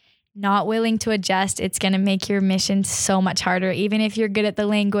in not willing to adjust, it's going to make your mission so much harder. Even if you're good at the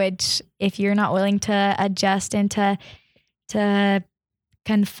language, if you're not willing to adjust and to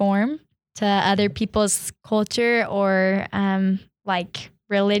conform to other people's culture or like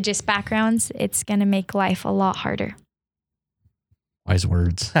religious backgrounds, it's going to make life a lot harder. Wise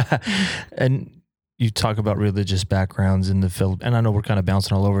words. And you talk about religious backgrounds in the Philippines, and I know we're kind of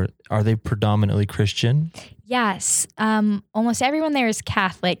bouncing all over. Are they predominantly Christian? Yes. Almost everyone there is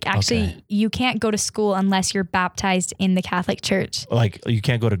Catholic. Actually, you can't go to school unless you're baptized in the Catholic Church. Like, you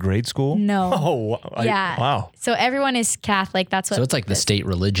can't go to grade school? No. Oh, yeah. Wow. So everyone is Catholic. That's what. So it's like the state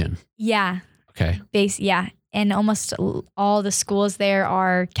religion. Yeah. Okay. Yeah. And almost all the schools there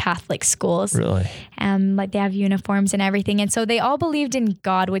are Catholic schools. Really? Like they have uniforms and everything. And so they all believed in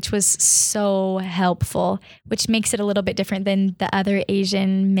God, which was so helpful, which makes it a little bit different than the other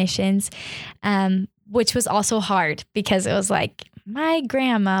Asian missions, which was also hard because it was like, my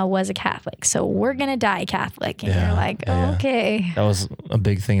grandma was a Catholic, so we're going to die Catholic. And you're like, okay. That was a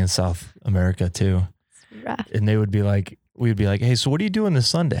big thing in South America too. It's rough. And we'd be like, hey, so what are you doing this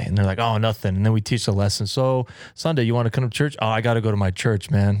Sunday? And they're like, oh, nothing. And then we teach the lesson. So Sunday, you want to come to church? Oh, I got to go to my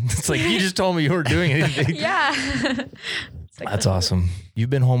church, man. It's like, you just told me you weren't doing anything. Yeah. Like that's awesome. You've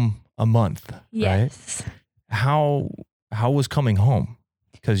been home a month, yes. right? How was coming home?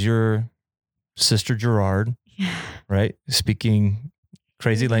 Because your sister Gerard, right, speaking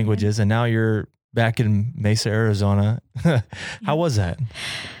crazy languages, and now you're back in Mesa, Arizona. How was that?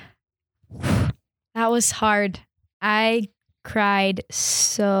 That was hard. I cried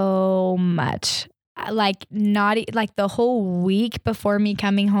so much. Like the whole week before me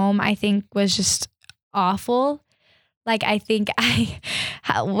coming home, I think was just awful. Like, I think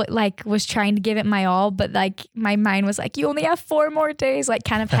was trying to give it my all, but like my mind was like, you only have 4 more days, like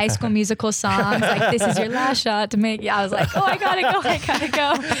kind of High School Musical songs. Like, this is your last shot to make. I was like, oh, I gotta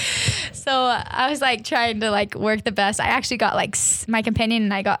go. So I was like trying to like work the best. I actually got like my companion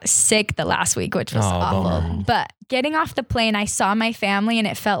and I got sick the last week, which was awful. Bummer. But getting off the plane, I saw my family and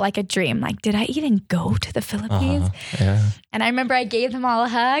it felt like a dream. Like, did I even go to the Philippines? Yeah. And I remember I gave them all a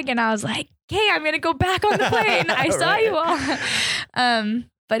hug and I was like, hey, I'm going to go back on the plane. I saw you all.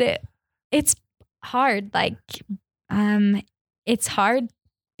 But it's hard. Like, it's hard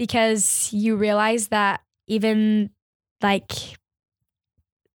because you realize that even like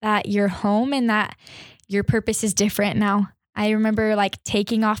that you're home and that your purpose is different now. I remember like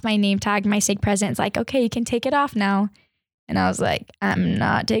taking off my name tag, my stake president. It's like, okay, you can take it off now. And I was like, I'm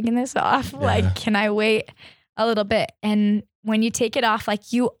not taking this off. Yeah. Like, can I wait a little bit? And when you take it off,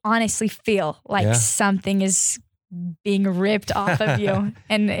 like you honestly feel like something is being ripped off of you.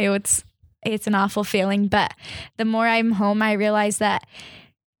 And it's an awful feeling. But the more I'm home, I realize that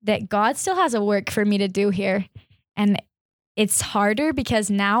God still has a work for me to do here. And it's harder because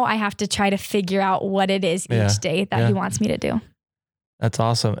now I have to try to figure out what it is each day that he wants me to do. That's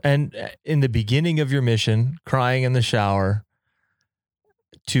awesome. And in the beginning of your mission, crying in the shower,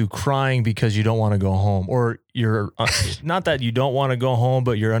 to crying because you don't want to go home, or you're not that you don't want to go home,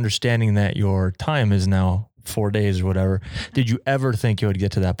 but you're understanding that your time is now 4 days or whatever. Did you ever think you would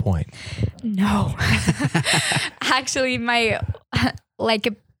get to that point? No. Actually, I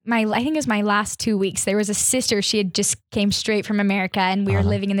think it was my last 2 weeks. There was a sister, she had just came straight from America and we were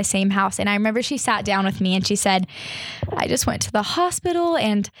living in the same house. And I remember she sat down with me and she said, I just went to the hospital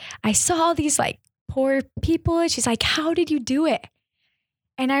and I saw all these like poor people. And she's like, how did you do it?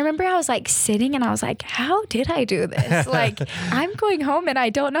 And I remember I was like sitting and I was like, how did I do this? Like, I'm going home and I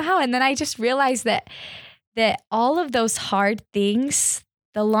don't know how. And then I just realized that all of those hard things,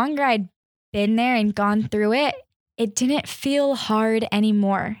 the longer I'd been there and gone through it, it didn't feel hard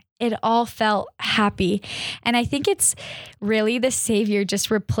anymore. It all felt happy. And I think it's really the Savior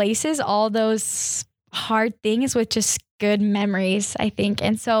just replaces all those hard things with just good memories, I think.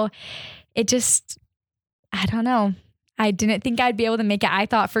 And so it just, I don't know. I didn't think I'd be able to make it. I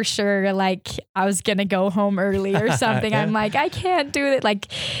thought for sure, like I was going to go home early or something. I'm like, I can't do it. Like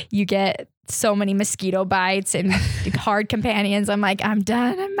you get so many mosquito bites and hard companions. I'm like, I'm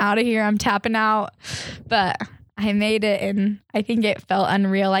done. I'm out of here. I'm tapping out. But I made it and I think it felt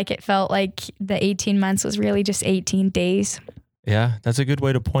unreal. Like it felt like the 18 months was really just 18 days. Yeah, that's a good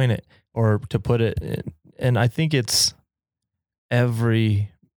way to point it or to put it. And I think it's every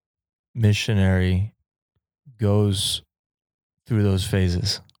missionary goes through those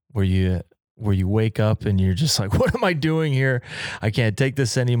phases where you wake up and you're just like, what am I doing here? I can't take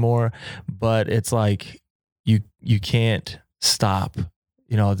this anymore. But it's like you can't stop.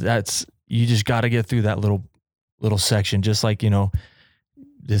 You know, you just got to get through that little section. Just like, you know,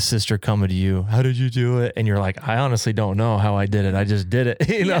 this sister coming to you, how did you do it? And you're like, I honestly don't know how I did it. I just did it.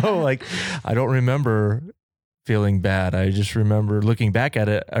 You know, like I don't remember feeling bad. I just remember looking back at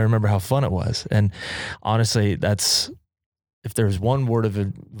it. I remember how fun it was. And honestly, if there's one word of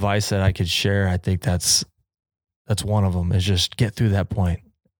advice that I could share, I think that's one of them, is just get through that point.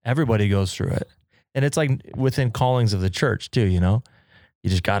 Everybody goes through it. And it's like within callings of the church too, you know,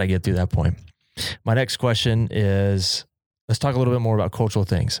 you just got to get through that point. My next question is, let's talk a little bit more about cultural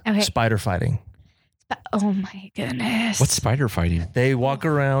things. Okay. Spider fighting. Oh my goodness. What's spider fighting? They walk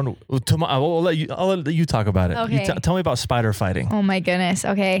around. I'll let you talk about it. Okay. Tell me about spider fighting. Oh my goodness.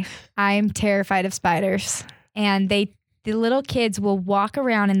 Okay. I'm terrified of spiders. And the little kids will walk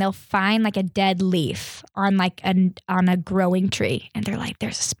around and they'll find like a dead leaf on on a growing tree. And they're like,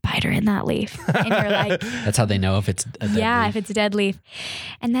 there's a spider in that leaf. And you're like, that's how they know if it's a dead leaf. If it's a dead leaf.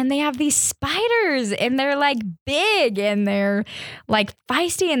 And then they have these spiders and they're like big and they're like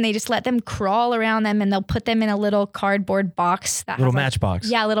feisty and they just let them crawl around them and they'll put them in a little cardboard box. Little matchbox.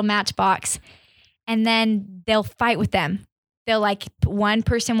 Yeah, a little matchbox. And then they'll fight with them. They'll like, one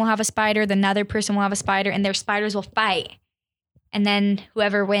person will have a spider, the another person will have a spider, and their spiders will fight. And then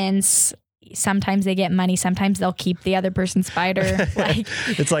whoever wins, sometimes they get money. Sometimes they'll keep the other person's spider. Like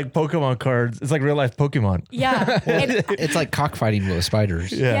it's like Pokemon cards. It's like real life Pokemon. Yeah. It's like cockfighting with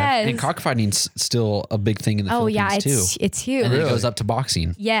spiders. Yeah. Yes. And cockfighting's still a big thing in the Philippines too. It's huge. And then it goes up to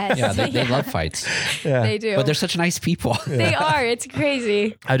boxing. Yes. Yeah, they love fights. Yeah. They do. But they're such nice people. They are. It's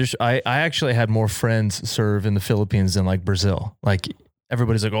crazy. I actually had more friends serve in the Philippines than like Brazil. Like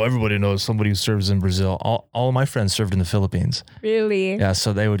everybody's like, oh, everybody knows somebody who serves in Brazil. All of my friends served in the Philippines. Really? Yeah.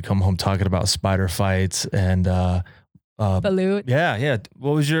 So they would come home talking about spider fights and Balut. Yeah.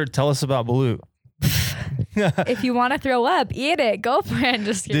 What was tell us about Balut? If you want to throw up, eat it. Go for it.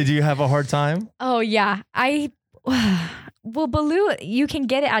 Just kidding. Did you have a hard time? Oh yeah. Well, Baloo, you can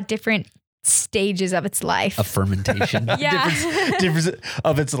get it at different stages of its life. A fermentation. Yeah. Difference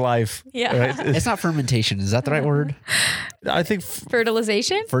of its life. Yeah. Right? It's not fermentation. Is that the right word? I think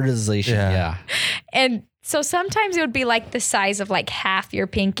Fertilization. Fertilization. Yeah. And so sometimes it would be like the size of like half your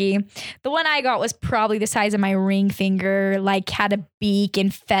pinky. The one I got was probably the size of my ring finger, like had a beak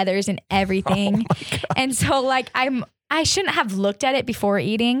and feathers and everything. And so like I shouldn't have looked at it before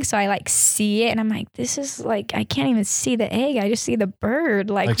eating. So I like see it and I'm like, this is like, I can't even see the egg. I just see the bird.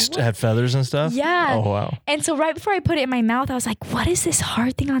 Like had feathers and stuff? Yeah. Oh, wow. And so right before I put it in my mouth, I was like, what is this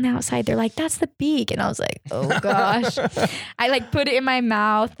hard thing on the outside? They're like, that's the beak. And I was like, oh gosh. I like put it in my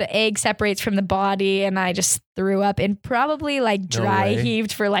mouth. The egg separates from the body and I just threw up and probably like dry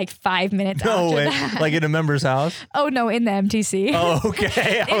heaved for like 5 minutes after that. Like in a member's house? Oh no, in the MTC. Oh,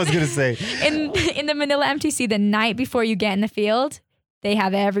 okay. I was going to say. In the Manila MTC, the night before you get in the field, they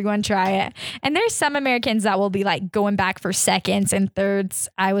have everyone try it. And there's some Americans that will be like going back for seconds and thirds.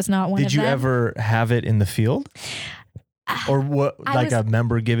 I was not one of them. Did you ever have it in the field? Or what? Like a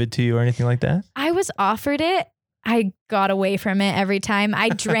member give it to you or anything like that? I was offered it. I got away from it every time. I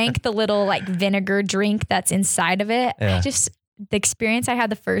drank the little like vinegar drink that's inside of it. Yeah. The experience I had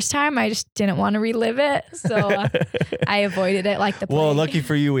the first time, I just didn't want to relive it. So I avoided it like the plague. Well, lucky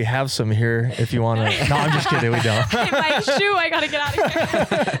for you, we have some here if you want to. No, I'm just kidding. We don't. In my shoe, I got to get out of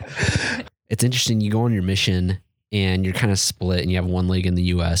here. It's interesting. You go on your mission and you're kind of split and you have one leg in the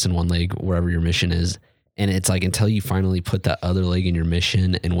US and one leg wherever your mission is. And it's like until you finally put that other leg in your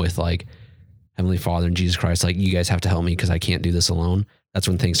mission and with like Heavenly Father and Jesus Christ, like you guys have to help me because I can't do this alone. That's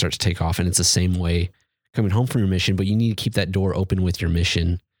when things start to take off. And it's the same way coming home from your mission, but you need to keep that door open with your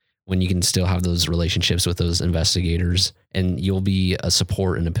mission when you can still have those relationships with those investigators and you'll be a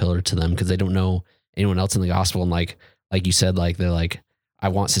support and a pillar to them because they don't know anyone else in the gospel. And like you said, like they're like, I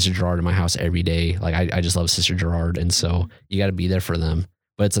want Sister Gerard in my house every day. Like I just love Sister Gerard. And so you got to be there for them,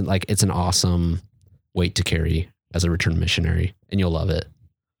 but it's an awesome weight to carry as a return missionary and you'll love it.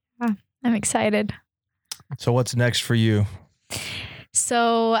 Wow. I'm excited. So what's next for you?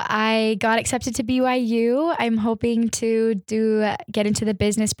 So I got accepted to BYU. I'm hoping to get into the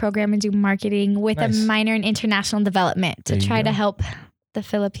business program and do marketing with a minor in international development to try to help the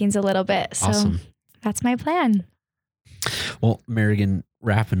Philippines a little bit. So awesome. That's my plan. Well, Marigan,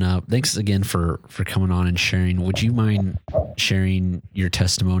 wrapping up, thanks again for coming on and sharing. Would you mind sharing your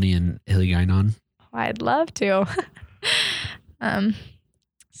testimony in Hiligaynon? I'd love to.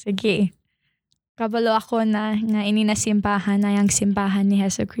 Sige. Kabalo ako na ini na simbahan ay ang simbahan ni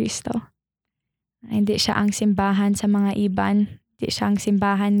Hesus Kristo. Hindi siya ang simbahan sa mga iban. Hindi siya ang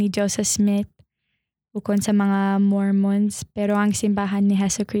simbahan ni Joseph Smith. Bukod sa mga Mormons. Pero ang simbahan ni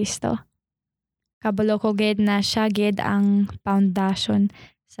Hesus Kristo. Kabalo ko gid na siya gid ang foundation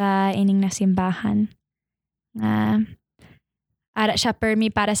sa ining na simbahan. Ara siya permi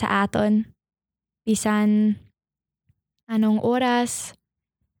para sa aton. Bisan anong oras,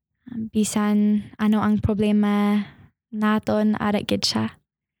 bisan ano ang problema naton, ara gid siya.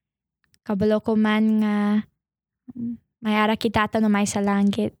 Kabalo ko man nga may ara kita no may sa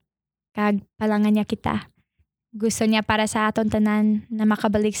langit. Kag palangan niya kita. Gusto niya para sa aton tanan na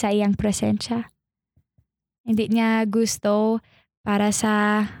makabalik sa iyang presensya. Hindi niya gusto para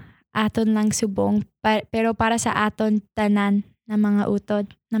sa aton lang subong, pero para sa aton tanan na mga utod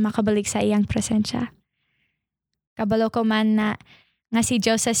na makabalik sa iyang presensya. Kabalo ko man na nga si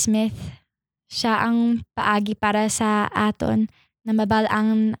Joseph Smith, siya ang paagi para sa aton na mabal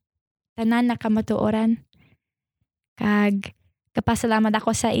ang tanan na kamatuoran. Kag kapasalamat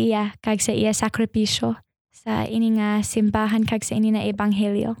ako sa iya, kag sa iya sakripisyo, sa ini nga simbahan kag sa ini na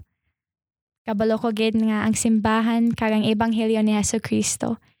ebanghelyo. Kabalo ko gid nga ang simbahan kag ang ebanghelyo ni Hesus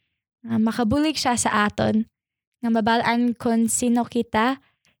Kristo nga makabulig siya sa aton, nga mabalaan kung sino kita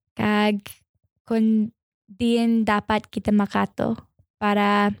kag kung diin dapat kita makato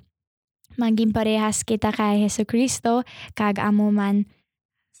para maging parehas kita kay Hesus Kristo kag amo man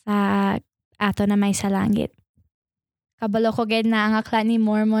sa ato na may sa langit. Kabalo ko gid na ang aklat ni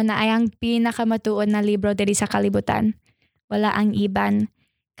Mormon na ay ang pinakamatuod na libro diri sa kalibutan. Wala ang iban.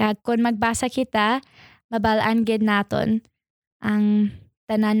 Kag kung magbasa kita, mabalaan gid naton ang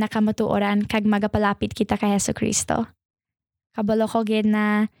tanan na kamatuoran kag magapalapit kita kay Hesus Kristo. Kabalo ko gid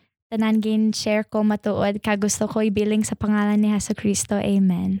na tanan gin share ko matuod kag gusto ko ibiling sa pangalan ni Hesus Kristo.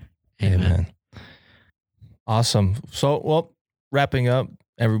 Amen. Amen. Awesome. So, well, wrapping up,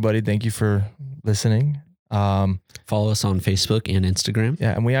 everybody, thank you for listening. Follow us on Facebook and Instagram.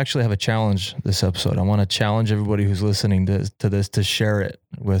 Yeah, and we actually have a challenge this episode. I want to challenge everybody who's listening to this to share it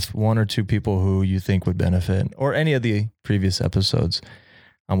with one or two people who you think would benefit, or any of the previous episodes.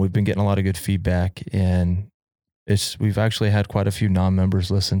 We've been getting a lot of good feedback, and we've actually had quite a few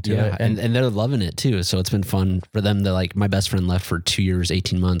non-members listen to it. And they're loving it too. So it's been fun for them to, like, my best friend left for 2 years,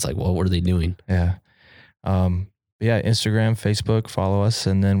 18 months. Like, well, what are they doing? Yeah. Instagram, Facebook, follow us.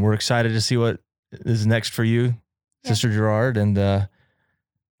 And then we're excited to see what is next for you, Sister Gerard. And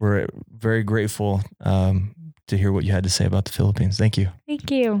we're very grateful to hear what you had to say about the Philippines. Thank you.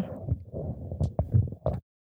 Thank you.